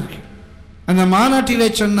நடத்தினார்கள். அந்த மாநாட்டிலே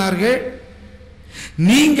சொன்னார்கள்,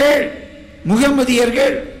 நீங்கள்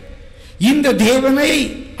முகமதியர்கள் இந்த தேவனை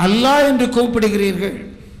அல்லாஹ் என்று கூப்பிடுகிறீர்கள்,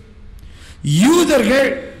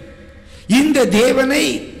 யூதர்கள் இந்த தேவனை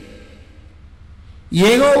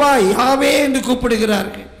யெகோவா யாவே என்று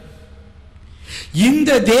கூப்பிடுகிறார்கள்.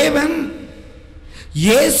 இந்த தேவன்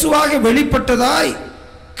இயேசுவாக வெளிப்பட்டதாய்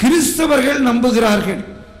கிறிஸ்தவர்கள் நம்புகிறார்கள்.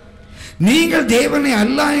 நீங்கள் தேவனை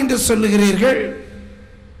அல்லாஹ் என்று சொல்லுகிறீர்கள்.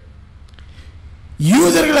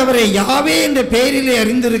 யூதர்கள் அவரை யாவே என்ற பெயரிலே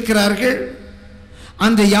அறிந்திருக்கிறார்கள்.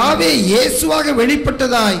 அந்த யாவே இயேசுவாக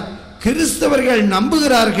வெளிப்பட்டதாய் கிறிஸ்தவர்கள்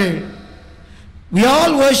நம்புகிறார்கள். We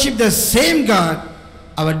all worship the same God.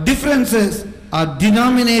 Our differences are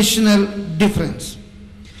denominational difference.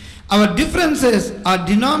 Our differences are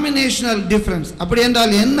denominational difference. அப்படி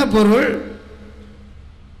என்றால் என்ன பொருள்?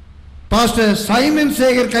 பாஸ்டர் சைமன்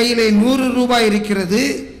சேகர் கையிலே 100 ரூபாய் இருக்கிறது.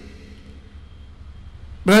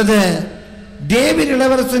 பிரதர் டேவிட்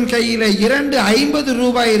இளவரசன் கையிலே 250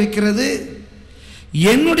 ரூபாய் இருக்கிறது.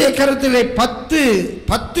 என்னுடைய கருத்திலே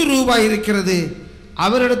 10 ரூபாய் இருக்கிறது.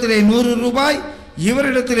 அவரிடத்திலே 100 ரூபாய்,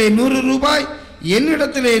 இவரிடத்திலே 100 ரூபாய்,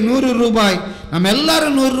 என்னிடத்திலே 100 ரூபாய். நம்ம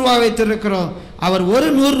எல்லாரும் 100 ரூபாய் வைத்திருக்கிறோம். அவர் ஒரு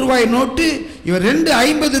 100 ரூபாய் நோட்டு, இவர் 2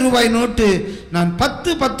 50 ரூபாய் நோட்டு, நான்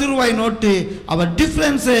 10 ரூபாய் note. our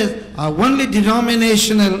differences are only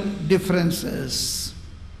denominational differences.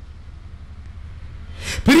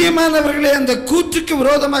 பிரியமானவர்களே, அந்த கூற்றுக்கு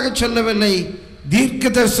விரோதமாக சொல்லவில்லை, தீர்க்க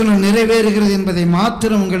தரிசனம் நிறைவேறுகிறது என்பதை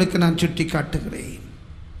மாத்திரம் உங்களுக்கு நான் சுட்டி காட்டுகிறேன்.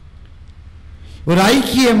 ஒரு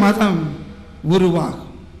ஐக்கிய மதம்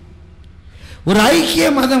உருவாகும். ஒரு ஐக்கிய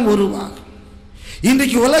மதம் உருவாகும்.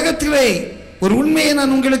 இன்றைக்கு உலகத்திலே ஒரு உண்மையை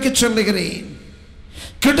நான் உங்களுக்கு சொல்லுகிறேன்.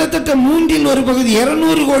 கிட்டத்தட்ட 1/3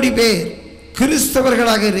 200 கோடி பேர்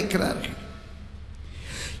கிறிஸ்தவர்களாக இருக்கிறார்கள்.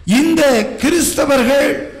 இந்த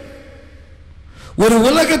கிறிஸ்தவர்கள் ஒரு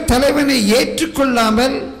உலக தலைவனை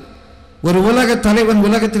ஏற்றுக்கொள்ளாமல் ஒரு உலக தலைவன்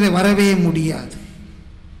உலகத்திலே வரவே முடியாது.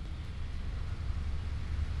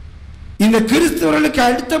 இந்த கிறிஸ்தவர்களுக்கு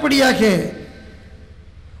அடுத்தபடியாக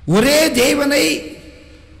ஒரே தேவனை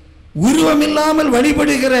உருவமில்லாமல்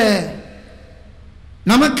வழிபடுகிற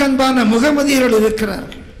நமக்கன்பான முகமதியர்கள்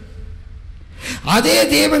இருக்கிறார்கள். அதே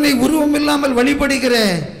தேவனை உருவமில்லாமல் வழிபடுகிற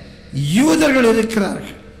யூதர்கள்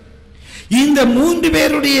இருக்கிறார்கள். இந்த 3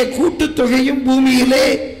 பேருடைய கூட்டுத்தொகையும் பூமியிலே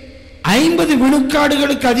 50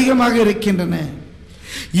 விழுக்காடுகளுக்கு அதிகமாக இருக்கின்றன.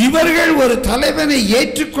 இவர்கள் ஒரு தலைவனை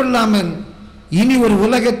ஏற்றுக்கொள்ளாமல் இனி ஒரு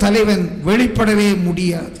உலக தலைவன் வெளிப்படவே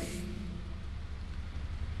முடியாது.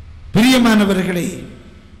 பிரியமானவர்களே,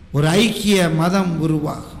 ஒரு ஐக்கிய மதம்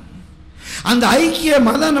உருவாகும். அந்த ஐக்கிய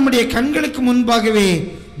மதம் நம்முடைய கண்களுக்கு முன்பாகவே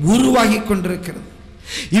உருவாகி கொண்டிருக்கிறது.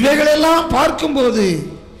 இவைகளெல்லாம் பார்க்கும்போது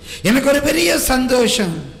எனக்கு ஒரு பெரிய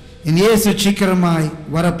சந்தோஷம். என் இயேசு சீக்கிரமாய்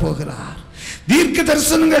வரப்போகிறார். தீர்க்க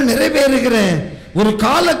தரிசனங்கள் நிறைவேறுகிற ஒரு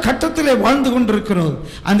காலகட்டத்திலே வாழ்ந்து கொண்டிருக்கிறோம்.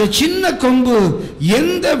 அந்த சின்ன கொம்பு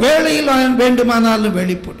எந்த வேளையில் வேண்டுமானாலும்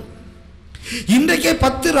வெளிப்படும். இன்றைக்கே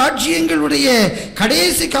 10 ராஜ்யங்களுடைய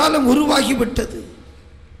கடைசி காலம் உருவாகிவிட்டது.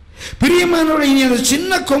 பிரியமானவர்களே, அந்த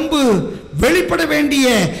சின்ன கொம்பு வெளிப்பட வேண்டிய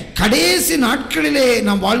கடைசி நாட்களிலே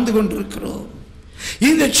நாம் வாழ்ந்து கொண்டிருக்கிறோம்.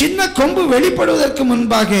 இந்த சின்ன கொம்பு வெளிப்படுவதற்கு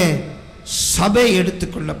முன்பாக சபை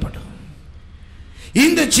எடுத்துக்கொள்ளப்படும்.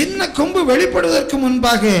 இந்த சின்ன கொம்பு வெளிப்படுவதற்கு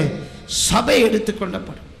முன்பாக சபை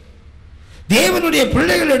எடுத்துக்கொள்ளப்படும். தேவனுடைய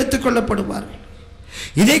பிள்ளைகள் எடுத்துக்கொள்ளப்படுவார்கள்.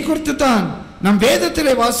 இதை குறித்து தான் நாம்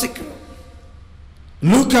வேதத்திலே வாசிக்கிறோம்.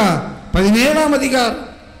 லூக்கா 17ஆம் அதிகாரம்,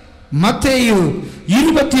 மத்தேயு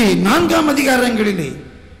 24ஆம் அதிகாரங்களிலே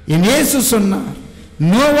என் இயேசு சொன்னார்,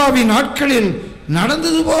 நோவாவின் நாட்களில்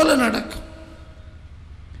நடந்தது போல நடக்கும்.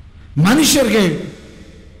 மனுஷர்கள்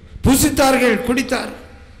புசித்தார்கள், குடித்தார்கள்,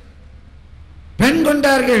 பெண்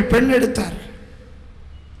கொண்டார்கள், பெண் எடுத்தார்கள்.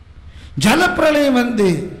 ஜலப்பிரளயம் வந்து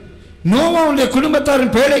நோவாவுடைய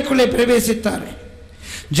குடும்பத்தாரின் பேழைக்குள்ளே பிரவேசித்தார்கள்.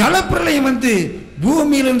 ஜலப்பிரளயம் வந்து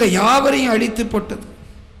பூமியில் இருந்த யாவரையும் அழித்து போட்டது.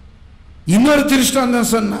 இன்னொரு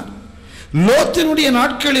திருஷ்டாந்தம் சொன்னார், லோத்தினுடைய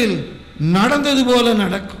நாட்களில் நடந்தது போல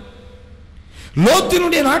நடக்கும்.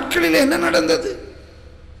 லோத்தினுடைய நாட்களில் என்ன நடந்தது?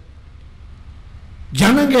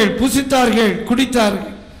 ஜனங்கள் புசித்தார்கள்,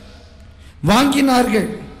 குடித்தார்கள், வாங்கினார்கள்,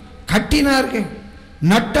 கட்டினார்கள்,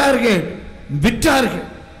 நட்டார்கள், விற்றார்கள்.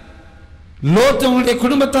 லோத்தனுடைய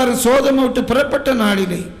குடும்பத்தார் சோதமை விட்டு புறப்பட்ட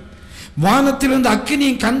நாளிலே வானத்திலிருந்து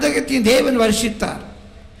அக்கினியும் கந்தகத்தையும் தேவன் வருஷித்தார்.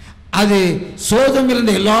 அது சோதமில்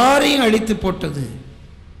இருந்த எல்லாரையும் அழித்து போட்டது.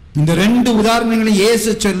 இந்த 2 உதாரணங்களை இயேசு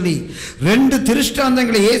சொல்லி, 2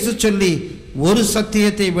 திருஷ்டாந்தங்களை இயேசு சொல்லி ஒரு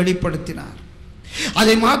சத்தியத்தை வெளிப்படுத்தினார்.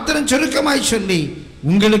 அதை மாத்திரம் சுருக்கமாய் சொல்லி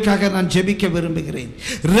உங்களுக்காக நான் ஜெபிக்க விரும்புகிறேன்.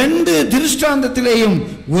 2 திருஷ்டாந்தத்திலேயும்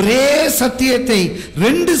ஒரே சத்தியத்தை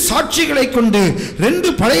 2 சாட்சிகளை கொண்டு,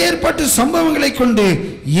 2 பழைய ஏற்பாட்டு சம்பவங்களை கொண்டு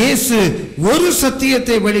இயேசு ஒரு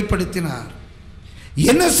சத்தியத்தை வெளிப்படுத்தினார்.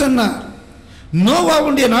 என்ன சொன்னார்?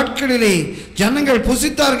 நோவாவுடைய நாட்களிலே ஜனங்கள்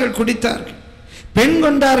புசித்தார்கள், குடித்தார்கள், பெண்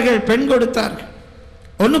கொண்டார்கள், பெண் கொடுத்தார்கள்.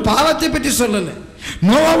 ஒன்னும் பாவத்தை பற்றி சொல்லல.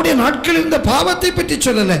 நோவாவுடைய நாட்களில் இருந்த பாவத்தை பற்றி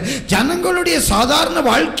சொல்லல. ஜனங்களுடைய சாதாரண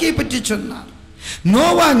வாழ்க்கையை பற்றி சொன்னார்.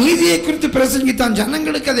 நோவா நீதியை குறித்து பிரசங்கித்தான்.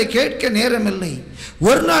 ஜனங்களுக்கு அதை கேட்க நேரமில்லை.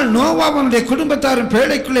 ஒரு நாள் நோவா அவனுடைய குடும்பத்தாரும்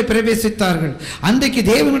பேழைக்குள்ளே பிரவேசித்தார்கள். அன்றைக்கு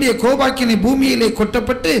தேவனுடைய கோபாக்கினை பூமியிலே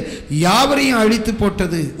கொட்டப்பட்டு யாவரையும் அழித்து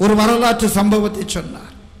போட்டது. ஒரு வரலாற்று சம்பவத்தை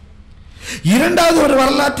சொன்னார். இரண்டாவது ஒரு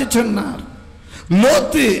வரலாற்று சொன்னார்.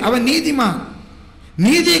 லோத்து அவன் நீதிமான்,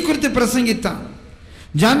 நீதியை குறித்து பிரசங்கித்தான்.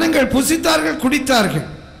 ஜனங்கள் புசித்தார்கள், குடித்தார்கள்.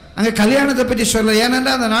 அங்கே கல்யாணத்தை பற்றி சொல்ல,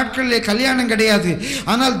 ஏனென்றால் அந்த நாட்களிலே கல்யாணம் கிடையாது.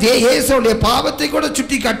 ஆனால் இயேசுவுடைய பாவத்தை கூட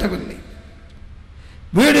சுட்டி காட்டவில்லை.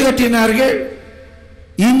 வீடு கட்டினார்கள்,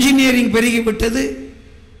 இன்ஜினியரிங் பெருகிவிட்டது,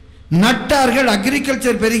 நட்டார்கள்,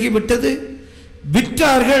 அக்ரிகல்ச்சர் பெருகிவிட்டது,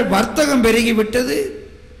 விற்றார்கள், வர்த்தகம் பெருகிவிட்டது,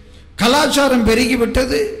 கலாச்சாரம்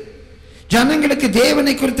பெருகிவிட்டது. ஜனங்களுக்கு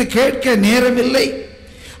தேவனை குறித்து கேட்க நேரமில்லை.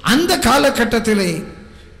 அந்த காலகட்டத்திலே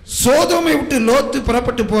சோதோமை விட்டு லோத்து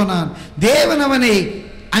புறப்பட்டு போனான். தேவன் அவனை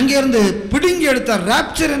அங்கிருந்து பிடுங்கி எடுத்தார்.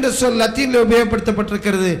 ராப்சர் என்ற சொல் லத்தீனில்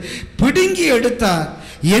உபயோகப்படுத்தப்பட்டிருக்கிறது. பிடுங்கி எடுத்தார்.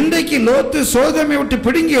 என்றைக்கு லோத்து சோதோமை விட்டு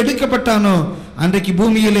பிடுங்கி எடுக்கப்பட்டானோ அன்றைக்கு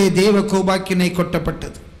பூமியிலே தேவ கோபாக்கினை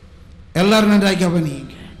கொட்டப்பட்டது. எல்லாரும் நன்றாக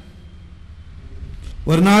கவனியுங்க.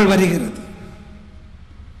 ஒரு நாள் வருகிறது,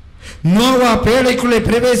 நோவா பேழைக்குள்ளே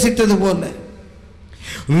பிரவேசித்தது போல,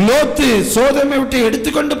 லோத்து சோதோமை விட்டு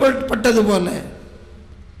எடுத்துக்கொண்டு பட்டது போல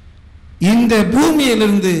இந்த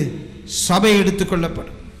பூமியிலிருந்து சபை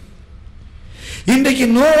எடுத்துக்கொள்ளப்படும். இன்றைக்கு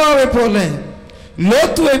நோவாவை போல,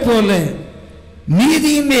 லோத்துவை போல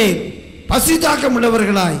நீதியின் மேல் பசிதாக்கம்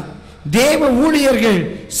உள்ளவர்களாய் தேவ ஊழியர்கள்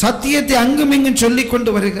சத்தியத்தை அங்கும் இங்கும் சொல்லிக்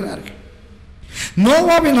கொண்டு வருகிறார்கள்.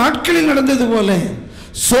 நோவாவின் நாட்களில் நடந்தது போல,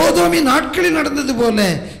 சோதோமின் நாட்களில் நடந்தது போல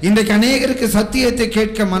இன்றைக்கு அநேகருக்கு சத்தியத்தை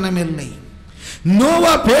கேட்க மனமில்லை.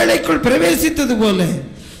 நோவா பேழைக்குள் பிரவேசித்தது போல,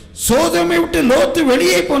 சோதோமை விட்டு லோத்து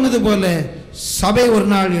வெளியே போனது போல சபை ஒரு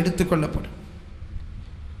நாள் எடுத்துக்கொள்ளப்படும்.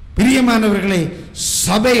 பிரியமானவர்களே,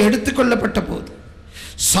 சபை எடுத்துக்கொள்ளப்பட்ட போது,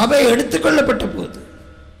 சபை எடுத்துக்கொள்ளப்பட்ட போது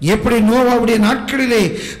எப்படி நோவாவுடைய நாட்களிலே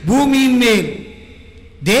பூமியின் மேல்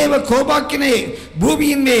தேவ கோபாக்கினை,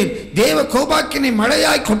 பூமியின் மேல் தேவ கோபாக்கினை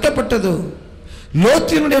மழையாய் கொட்டப்பட்டதோ,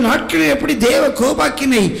 லோத்தினுடைய நாட்களில் எப்படி தேவ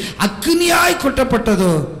கோபாக்கினை அக்கினியாய்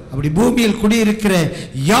கொட்டப்பட்டதோ, அப்படி பூமியில் குடியிருக்கிற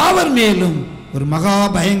யாவர் மேலும் ஒரு மகா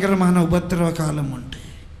பயங்கரமான உபத்திரவ காலம் உண்டு.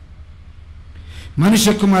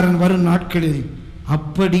 மனுஷகுமாரன் வரும் நாட்களில்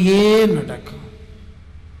அப்படியே நடக்கும்,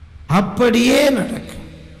 அப்படியே நடக்கும்.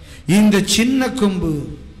 இந்த சின்ன கொம்பு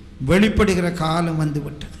வெளிப்படுகிற காலம்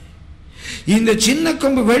வந்துவிட்டது. இந்த சின்ன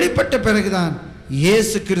கொம்பு வெளிப்பட்ட பிறகுதான்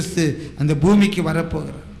இயேசு கிறிஸ்து அந்த பூமிக்கு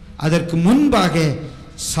வரப்போகிறார். அதற்கு முன்பாக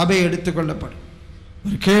சபை எடுத்துக்கொள்ளப்படும்.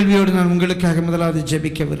 ஒரு கேள்வியோடு நான் உங்களுக்காக முதலாவது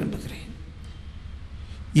ஜெபிக்க விரும்புகிறேன்.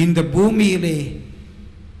 இந்த பூமியிலே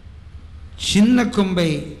சின்ன கொம்பை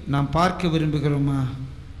நாம் பார்க்க விரும்புகிறோமா?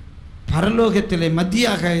 பரலோகத்திலே மத்திய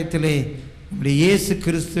ஆகாயத்திலே நம்முடைய இயேசு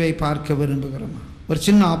கிறிஸ்துவை பார்க்க விரும்புகிறோமா? ஒரு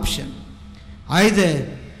சின்ன option. either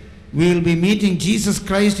we will be meeting Jesus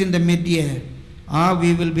Christ in the mid-year or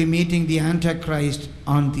we will be meeting the Antichrist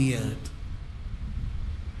on the earth.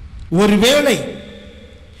 ஒருவேளை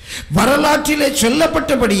வரலாற்றிலே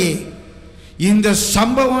சொல்லப்பட்டபடியே இந்த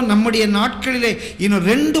சம்பவம் நம்முடைய நாட்களிலே இன்னும்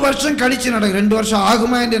 2 வருஷம் கழிச்சு நடக்கும். 2 வருஷம்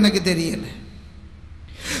ஆகுமா என்று எனக்கு தெரியல.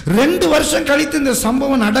 2 வருஷம் கழித்து இந்த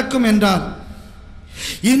சம்பவம் நடக்கும் என்றால்,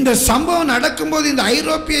 இந்த சம்பவம் நடக்கும்போது இந்த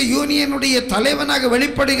ஐரோப்பிய யூனியனுடைய தலைவனாக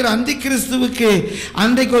வெளிப்படுகிற அந்தி கிறிஸ்துவுக்கு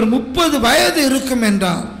அன்றைக்கு ஒரு 30 வயது இருக்கும்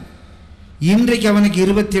என்றால், இன்றைக்கு அவனுக்கு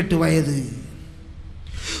 28 வயது.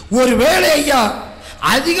 ஒருவேளை ஐயா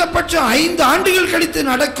அதிகபட்சம் 5 ஆண்டுகள் கழித்து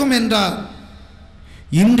நடக்கும் என்றால்,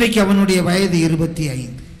 இன்றைக்கு அவனுடைய வயது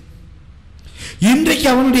 25. இன்றைக்கு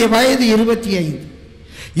அவனுடைய வயது 25.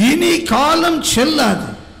 இனி காலம் செல்லாது.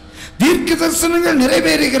 தீர்க்க தரிசனங்கள்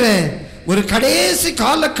நிறைவேறுகிற ஒரு கடைசி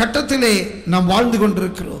காலகட்டத்திலே நாம் வாழ்ந்து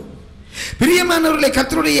கொண்டிருக்கிறோம். பிரியமானவர்களே,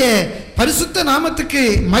 கர்த்தருடைய பரிசுத்த நாமத்துக்கு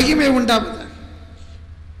மகிமை உண்டாவது.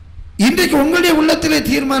 இன்றைக்கு உங்களுடைய உள்ளத்திலே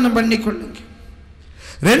தீர்மானம் பண்ணிக்கொள்ளுங்க.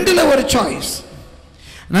 2ல ஒரு சாய்ஸ்.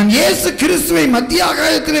 நான் இயேசு கிறிஸ்துவை மத்திய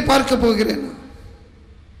ஆகாயத்திலே பார்க்க போகிறேன்,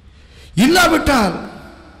 இல்லாவிட்டால்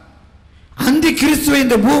அந்தி கிறிஸ்துவை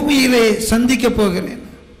இந்த பூமியிலே சந்திக்க போகிறேன்.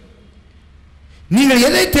 நீங்கள்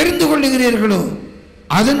எதை தெரிந்து கொள்ளுகிறீர்களோ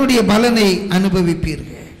அதனுடைய பலனை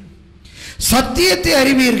அனுபவிப்பீர்கள். சத்தியத்தை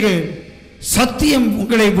அறிவீர்கள், சத்தியம்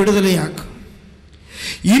உங்களை விடுதலையாக்கும்.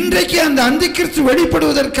 இன்றைக்கு அந்த அந்தி கிறிஸ்து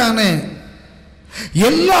வெளிப்படுவதற்கான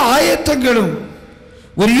எல்லா ஆயத்தங்களும்,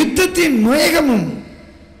 ஒரு யுத்தத்தின் மேகமும்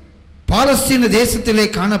பாலஸ்தீன தேசத்திலே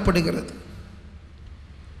காணப்படுகிறது.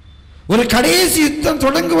 ஒரு கடைசி யுத்தம்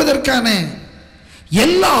தொடங்குவதற்கான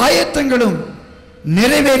எல்லா ஆயத்தங்களும்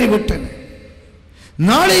நிறைவேறிவிட்டன.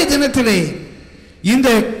 நாளைய தினத்திலே இந்த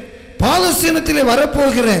பாலஸ்தீனத்திலே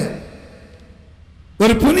வரப்போகிற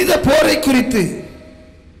ஒரு புனித போரை குறித்து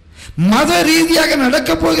மத ரீதியாக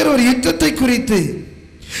நடக்க போகிற ஒரு யுத்தத்தை குறித்து,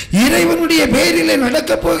 இறைவனுடைய பெயரிலே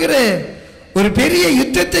நடக்க போகிற ஒரு பெரிய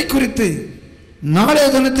யுத்தத்தை குறித்து நாளைய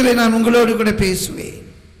தினத்திலே நான் உங்களோடு கூட பேசுவேன்.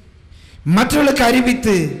 மற்றவர்களுக்கு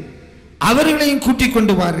அறிவித்து அவர்களையும் கூட்டிக்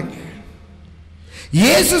கொண்டு வாருங்க.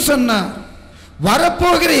 இயேசு சொன்னார்,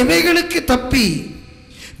 வரப்போகிற இவைகளுக்கு தப்பி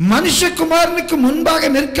மனுஷகுமாரனுக்கு முன்பாக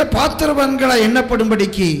நிற்க பாத்திரவான்களாய்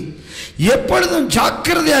எண்ணப்படும்படிக்கு எப்பொழுதும்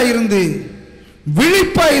ஜாக்கிரதையாயிருந்து,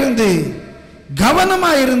 விழிப்பாயிருந்து,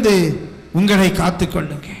 கவனமாயிருந்து உங்களை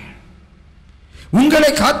காத்துக்கொள்ளுங்க.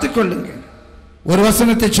 உங்களை காத்துக்கொள்ளுங்க. ஒரு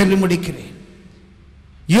வசனத்தை சொல்லி முடிக்கிறேன்.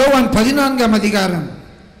 யோவான் 14ஆம் அதிகாரம்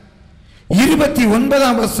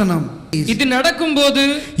 29ஆம் வசனம். இது நடக்கும்போது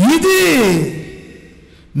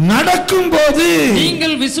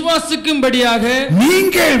நீங்கள் விசுவாசிக்கும்படியாக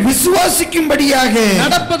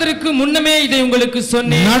நடப்பதற்கு முன்னமே இதை உங்களுக்கு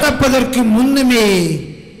சொன்னேன். நடப்பதற்கு முன்னமே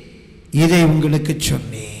இதை உங்களுக்கு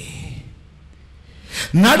சொன்னேன்.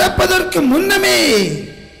 நடப்பதற்கு முன்னமே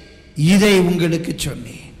இதை உங்களுக்கு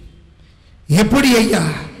சொன்னேன். எப்படி ஐயா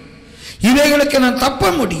இவைகளுக்கு நான் தப்ப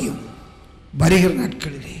முடியும்? வருகிற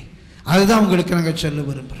நாட்களிலே அதுதான் உங்களுக்கு நாங்கள் சொல்ல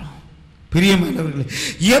விரும்புகிறோம். பிரியமானவர்களே,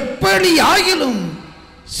 எப்படி ஆகிலும்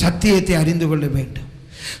சத்தியத்தை அறிந்து கொள்ள வேண்டும்.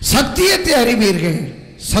 சத்தியத்தை அறிவீர்கள்,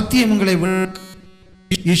 சத்தியம் உங்களை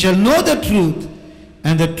you shall know the truth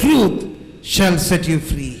and the truth shall set you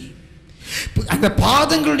free. அந்த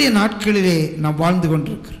பாதங்களுடைய நாட்களிலே நாம் வாழ்ந்து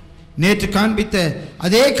கொண்டிருக்கிறோம். நேற்று காண்பித்த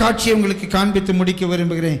அதே காட்சியை உங்களுக்கு காண்பித்து முடிக்க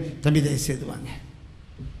விரும்புகிறேன். தம்பி தயவு செய்து வாங்க.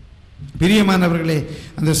 பிரியமானவர்களே,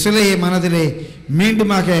 அந்த சிலையை மனதிலே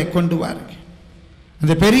மீண்டுமாக கொண்டு வாருங்கள்.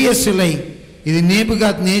 அந்த பெரிய சிலை, இது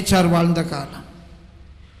நேபுகாத் நேச்சார் வாழ்ந்த காலம்,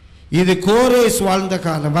 இது கோரேஸ் வாழ்ந்த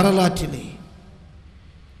காலம் வரலாற்றிலே.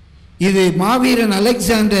 இது மாவீரன்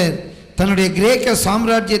அலெக்சாண்டர் தன்னுடைய கிரேக்க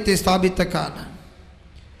சாம்ராஜ்யத்தை ஸ்தாபித்த காலம்.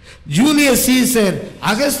 ஜூலியஸ் சீசர்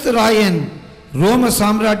அகஸ்தராயன் ரோம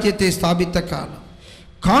சாம்ராஜ்யத்தை ஸ்தாபித்த காலம்.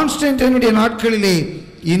 கான்ஸ்டன்டைனுடைய நாட்களிலே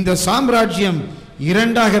இந்த சாம்ராஜ்யம்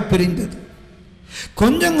இரண்டாக பிரிந்தது.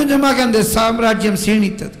 கொஞ்சம் கொஞ்சமாக அந்த சாம்ராஜ்யம்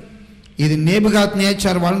சீணித்தது. இது நேபுகாத்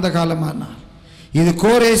நேச்சார் வாழ்ந்த காலமானால், இது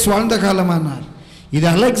கோரேஸ் வாழ்ந்த காலமானால், இது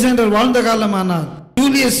அலெக்சாண்டர் வாழ்ந்த காலமானால்,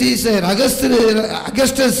 ஜூலியஸ் சீசர்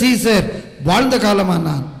அகஸ்டஸ் சீசர் வாழ்ந்த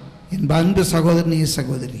காலமானால், என் அன்பு சகோதரனே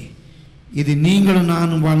சகோதரி, இது நீங்களும்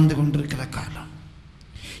நானும் வாழ்ந்து கொண்டிருக்கிற காலம்.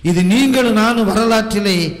 இது நீங்களும் நானும்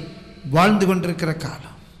வரலாற்றிலே வாழ்ந்து கொண்டிருக்கிற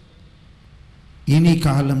காலம். இனி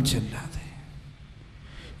காலம் செல்லாது,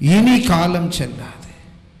 இனி காலம் செல்லாது.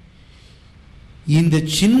 இந்த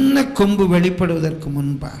சின்ன கொம்பு வெளிப்படுவதற்கு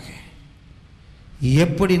முன்பாக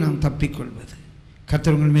எப்படி நாம் தப்பிக்கொள்வது?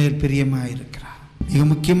 கர்த்தர் உங்கள் மேல் பிரியமாக இருக்கிறார். மிக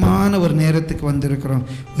முக்கியமான ஒரு நேரத்துக்கு வந்திருக்கிறோம்.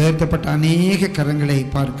 உயர்த்தப்பட்ட அநேக கரங்களை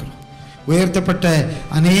பார்க்கிறோம். உயர்த்தப்பட்ட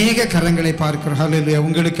அநேக கரங்களை பார்க்கிறோம். ஹல்லேலூயா.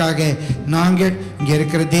 உங்களுக்காக நாங்கள் இங்கே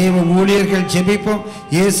இருக்கிற தேவ ஊழியர்கள் ஜெபிப்போம்.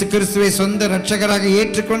 இயேசு கிறிஸ்துவை சொந்த இரட்சகராக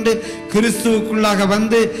ஏற்றுக்கொண்டு கிறிஸ்துவுக்குள்ளாக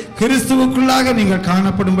வந்து கிறிஸ்துவுக்குள்ளாக நீங்கள்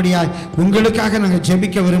காணப்படும்படியாய் உங்களுக்காக நாங்கள்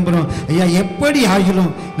ஜெபிக்க விரும்புகிறோம். ஐயா, எப்படி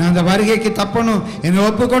ஆகிலும் நான் அந்த வருகைக்கு தப்பணும், என்னை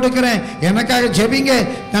ஒப்பு கொடுக்கிறேன், எனக்காக ஜெபிங்க,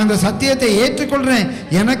 நான் அந்த சத்தியத்தை ஏற்றுக்கொள்கிறேன்,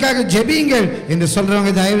 எனக்காக ஜெபியுங்கள் என்று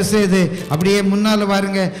சொல்கிறவங்க தயவு செய்து அப்படியே முன்னால்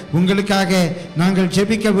வாருங்க. உங்களுக்காக நாங்கள்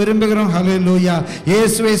ஜெபிக்க விரும்புகிறோம். ஹல்லேலூயா.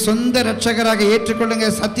 இயேசுவை சொந்த இரட்சகராக ஏற்றுக்கொள்ளுங்க,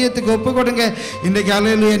 சத்தியத்துக்கு ஒப்பு கொடுங்க. இன்றைக்கு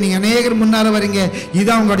ஹல்லேலூயா நீங்க அநேகர் முன்னால வரீங்க.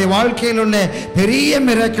 இதான் உங்களுடைய வாழ்க்கையில் உள்ள பெரிய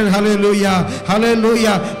மிரக்கல். ஹல்லேலூயா,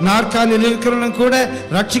 ஹல்லேலூயா. நாற்காலில் இருக்கிறவனும் கூட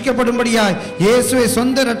ரட்சிக்கப்படும்படியாய் இயேசுவை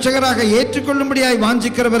சொந்த இரட்சகராக ஏற்றுக்கொள்ளும்படியாய்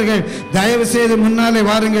வாஞ்சிக்கிறவர்கள் தயவு செய்து முன்னாலே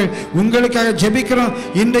வாருங்கள். உங்களுக்காக ஜெபிக்கிறோம்.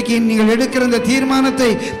 இன்றைக்கு நீங்கள் எடுக்கிற இந்த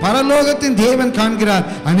தீர்மானத்தை பரலோகத்தின் தேவன் காண்கிறார்.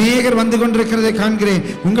 அநேகர் வந்து கொண்டிருக்கிறதை காண்கிறேன்.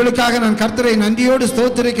 உங்களுக்காக நான் கர்த்தரை நன்றியோடு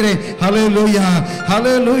ஸ்தோத்திரிக்கிறேன். ஹல்லேலூயா,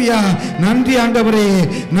 ஹல்லேலூயா. நன்றி ஆண்டவரே,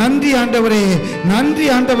 நன்றி ஆண்டவரே, நன்றி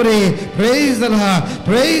ஆண்டவரே. praise the Lord,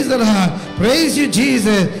 praise the Lord, praise you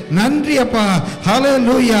Jesus. நன்றி அப்பா.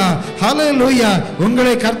 ஹல்லேலூயா, ஹல்லேலூயா.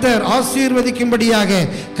 உங்களை கர்த்தர் ஆசீர்வதிக்கும்படியாக,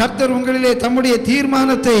 கர்த்தர் உங்களிலே தம்முடைய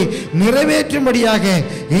தீர்மானத்தை நிறைவேற்றும்படியாக,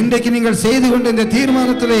 இன்றைக்கு நீங்கள் செய்து கொண்ட இந்த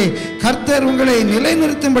தீர்மானத்திலே கர்த்தர் உங்களை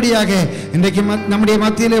நிலைநிறுத்தும்படியாக இன்றைக்கு நம்முடைய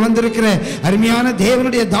மத்தியிலே வந்திருக்கிற அருமையான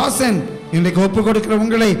தேவனுடைய தாசன் இன்றைக்கு ஒப்பு கொடுக்கிற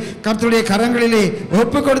உங்களை கர்த்தருடைய கரங்களிலே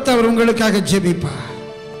ஒப்பு கொடுத்து அவர் உங்களுக்காக ஜெபிப்பார்.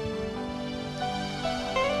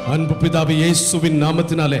 அன்பு பிதாவே, இயேசுவின்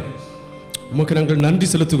நாமத்தினாலே உமக்கு நாங்கள் நன்றி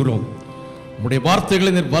செலுத்துகிறோம். உம்முடைய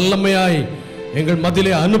வார்த்தைகளை நீர் வல்லமையாய் எங்கள்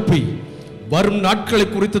மத்தியிலே அனுப்பி வரும் நாட்களை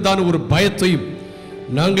குறித்துதான ஒரு பயத்தையும்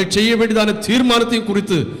நாங்கள் செய்ய வேண்டியதான தீர்மானத்தையும்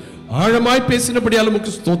குறித்து ஆழமாய் பேசினபடியால்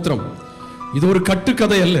உமக்கு ஸ்தோத்திரம். இது ஒரு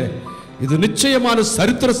கட்டுக்கதை அல்ல, இது நிச்சயமான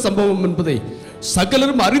சரித்திர சம்பவம் என்பதை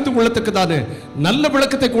சகலரும் அறிந்து கொள்ளத்தக்கதான நல்ல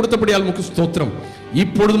விளக்கத்தை கொடுத்தபடியால் உமக்கு ஸ்தோத்திரம்.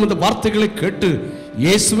 இப்பொழுதும் இந்த வார்த்தைகளை கேட்டு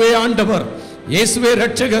இயேசுவே ஆண்டவர், இயேசுவே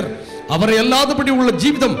இரட்சகர், அவரை அல்லாதபடி உள்ள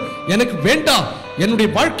ஜீவிதம் எனக்கு வேண்டாம், என்னுடைய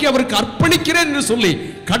வாழ்க்கை அவருக்கு அர்ப்பணிக்கிறேன் என்று சொல்லி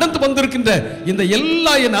கடந்து வந்திருக்கின்ற இந்த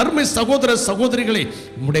எல்லா என் அருமை சகோதர சகோதரிகளை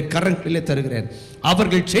உம்முடைய கரங்களிலே தருகிறேன்.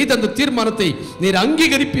 அவர்கள் செய்த அந்த தீர்மானத்தை நீர்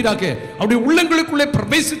அங்கீகரிப்பீராக. அவருடைய உள்ளங்களுக்குள்ளே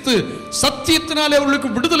பிரவேசித்து சத்தியத்தினாலே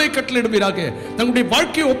அவர்களுக்கு விடுதலை கட்டளையிடுவீராக. தங்களுடைய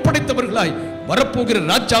வாழ்க்கையை ஒப்படைத்தவர்களாய் வரப்போகிற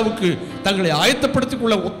ராஜாவுக்கு தங்களை ஆயத்தப்படுத்திக்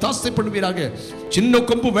கொள்ள ஒத்தாசைப்படுவீராக. சின்ன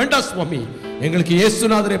கொம்பு வேண்டாம் சுவாமி, எங்களுக்கு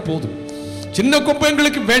இயேசுநாதரே போதும். சின்ன கொம்பு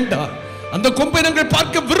எங்களுக்கு வேண்டாம். அந்த கொம்பை நாங்கள்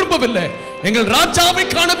பார்க்க விரும்பவில்லை. எங்கள் ராஜாவை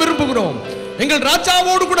காண விரும்புகிறோம். எங்கள்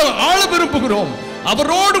ராஜாவோடு கூட ஆள விரும்புகிறோம்.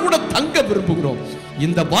 அவரோடு கூட தங்க விரும்புகிறோம்.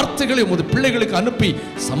 இந்த வார்த்தைகளை உமது பிள்ளைகளுக்கு அனுப்பி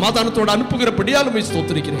சமாதானத்தோடு அனுப்புகிறபடியால் உம்மை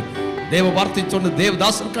ஸ்தோத்திரிக்கிறேன். தேவ வார்த்தை சொன்ன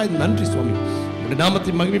தேவதாசனுக்காய் நன்றி சுவாமி. உம்முடைய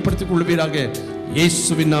நாமத்தை மகிமைப்படுத்திக் கொள்வீராக.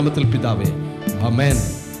 இயேசுவின் நாமத்தில் பிதாவே, ஆமென்.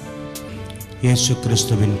 இயேசு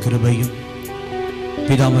கிறிஸ்துவின் கிருபையும்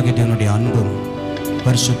பிதாமகிய தேவனுடைய அன்பும்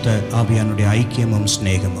பரிசுத்த ஆவியானுடைய ஐக்கியமும்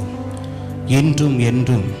சிநேகமும் என்றும்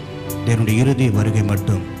என்றும் தேவனுடைய இறுதி வருகை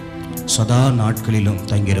மட்டும் சதா நாட்களிலும்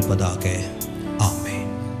தங்கியிருப்பதாக. ஆமென்.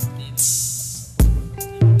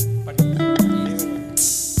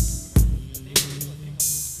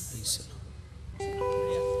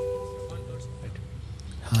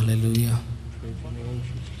 Hallelujah.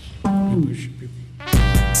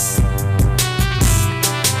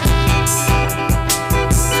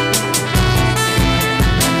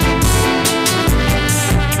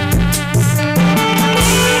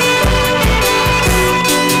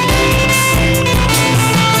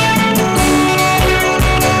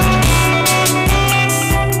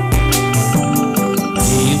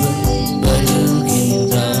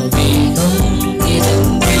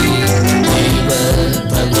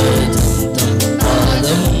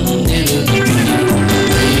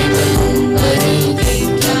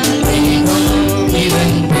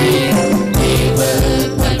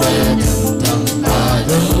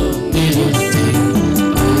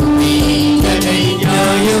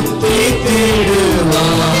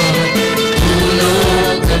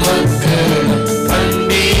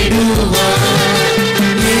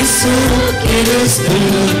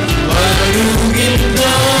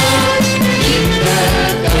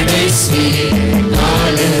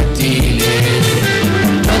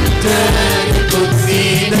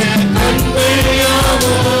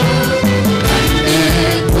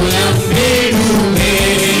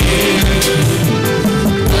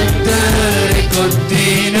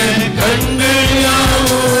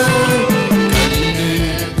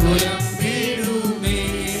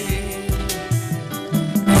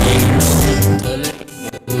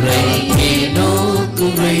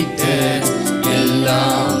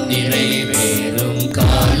 எல்லாம் நிறைவேறும்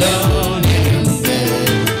காலம்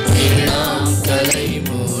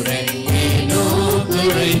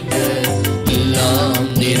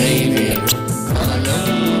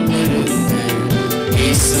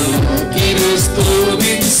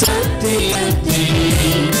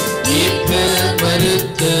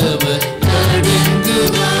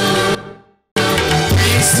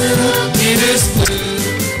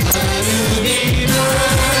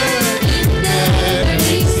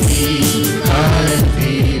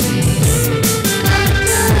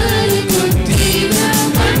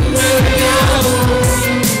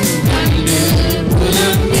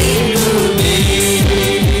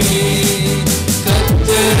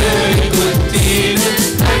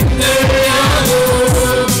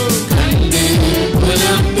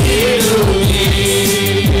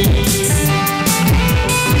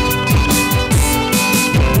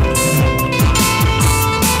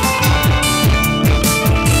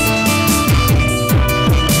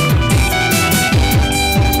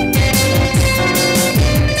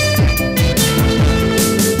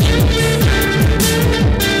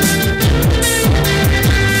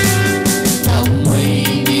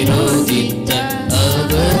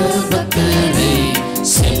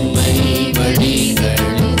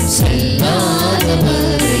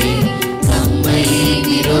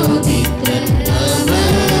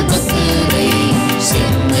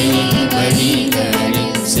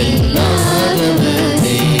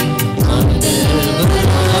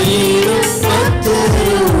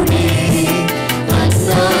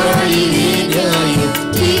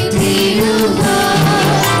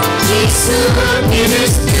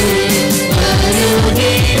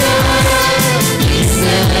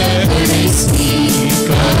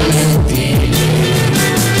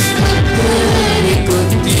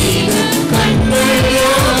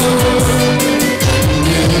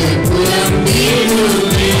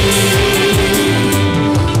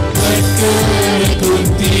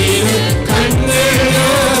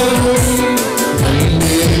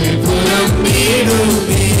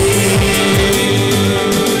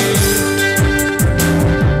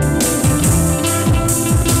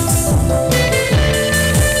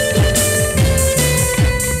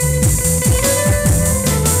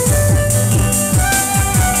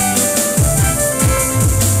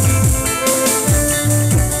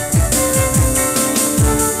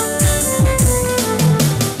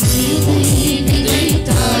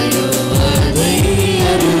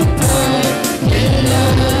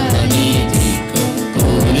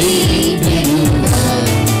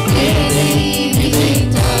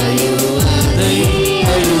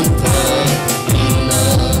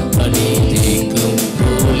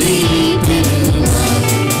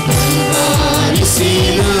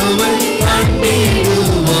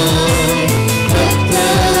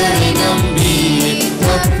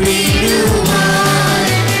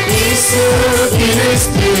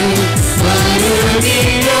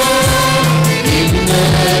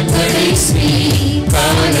கடைசி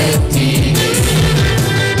காலத்திலே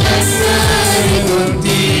கண்ணாரை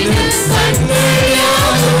முத்தின கண்ணே